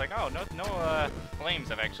 I was like, oh, no flames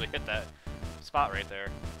have actually hit that spot right there.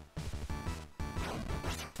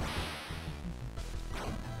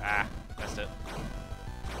 Ah, missed it.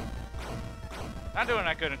 Not doing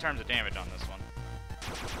that good in terms of damage on this one.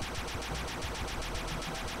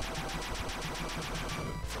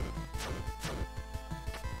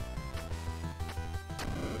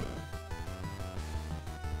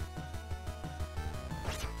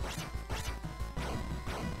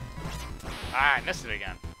 Ah, I missed it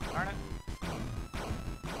again. Darn it.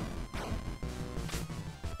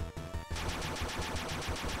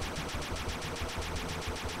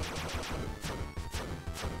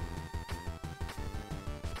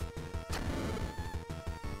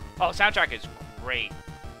 Oh, soundtrack is great.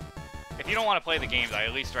 If you don't want to play the games, I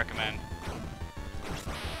at least recommend.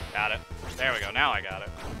 Got it. There we go. Now I got it.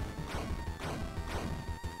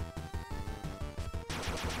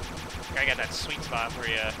 Gotta get that sweet spot where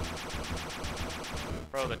you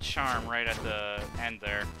throw the charm right at the end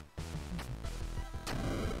there.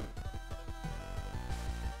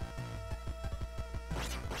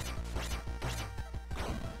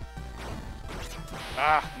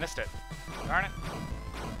 Ah, missed it. Darn it.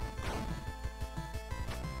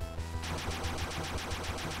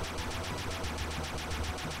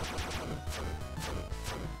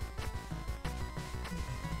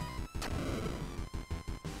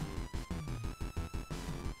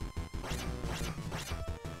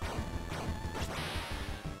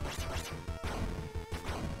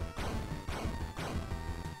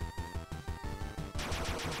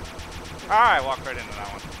 Ah, I walked right into that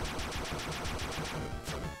one.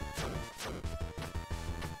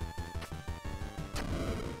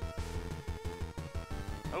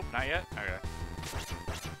 Oh, not yet? Okay.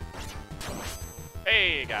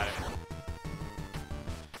 Hey, got it.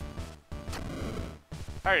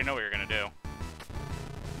 I already know what you're gonna do.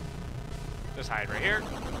 Just hide right here.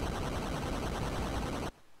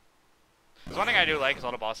 There's one thing I do like is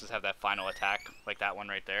all the bosses have that final attack, like that one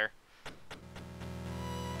right there.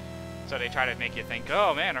 So they try to make you think,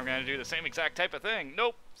 oh man, I'm gonna do the same exact type of thing.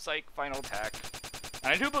 Nope, psych, final attack.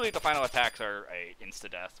 And I do believe the final attacks are a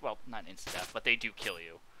insta-death. Well, not insta-death, but they do kill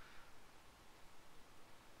you.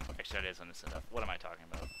 Actually, that is an insta-death. What am I talking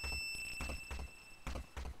about?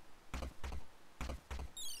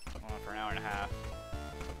 On for an hour and a half.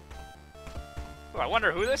 Oh, I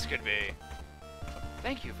wonder who this could be.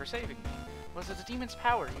 Thank you for saving me. Was it the demon's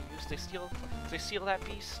power you used to steal that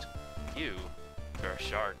beast? You're a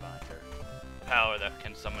Shardbinder. A power that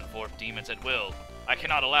can summon forth demons at will. I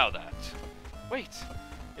cannot allow that. Wait,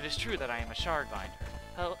 it is true that I am a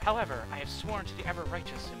Shardbinder. However, I have sworn to the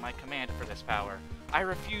Ever-Righteous in my command for this power. I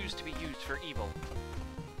refuse to be used for evil.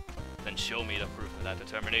 Then show me the proof of that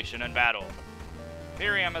determination in battle.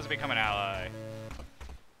 Miriam has become an ally.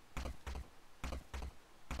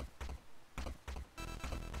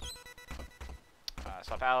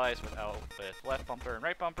 Swap allies with left bumper and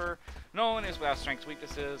right bumper. No one is without strengths,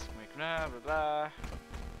 weaknesses. Blah, blah, blah.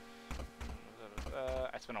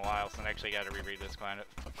 It's been a while since I actually got to reread this kind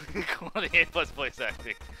of quality A+ voice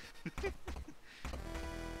acting.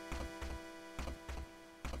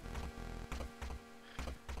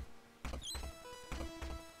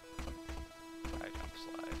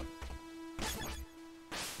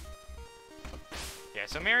 Yeah,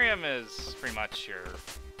 so Miriam is pretty much your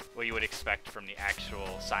what you would expect from the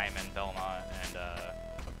actual Simon, Belmont, and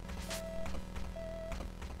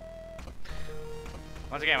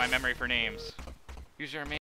once again, my memory for names. Use your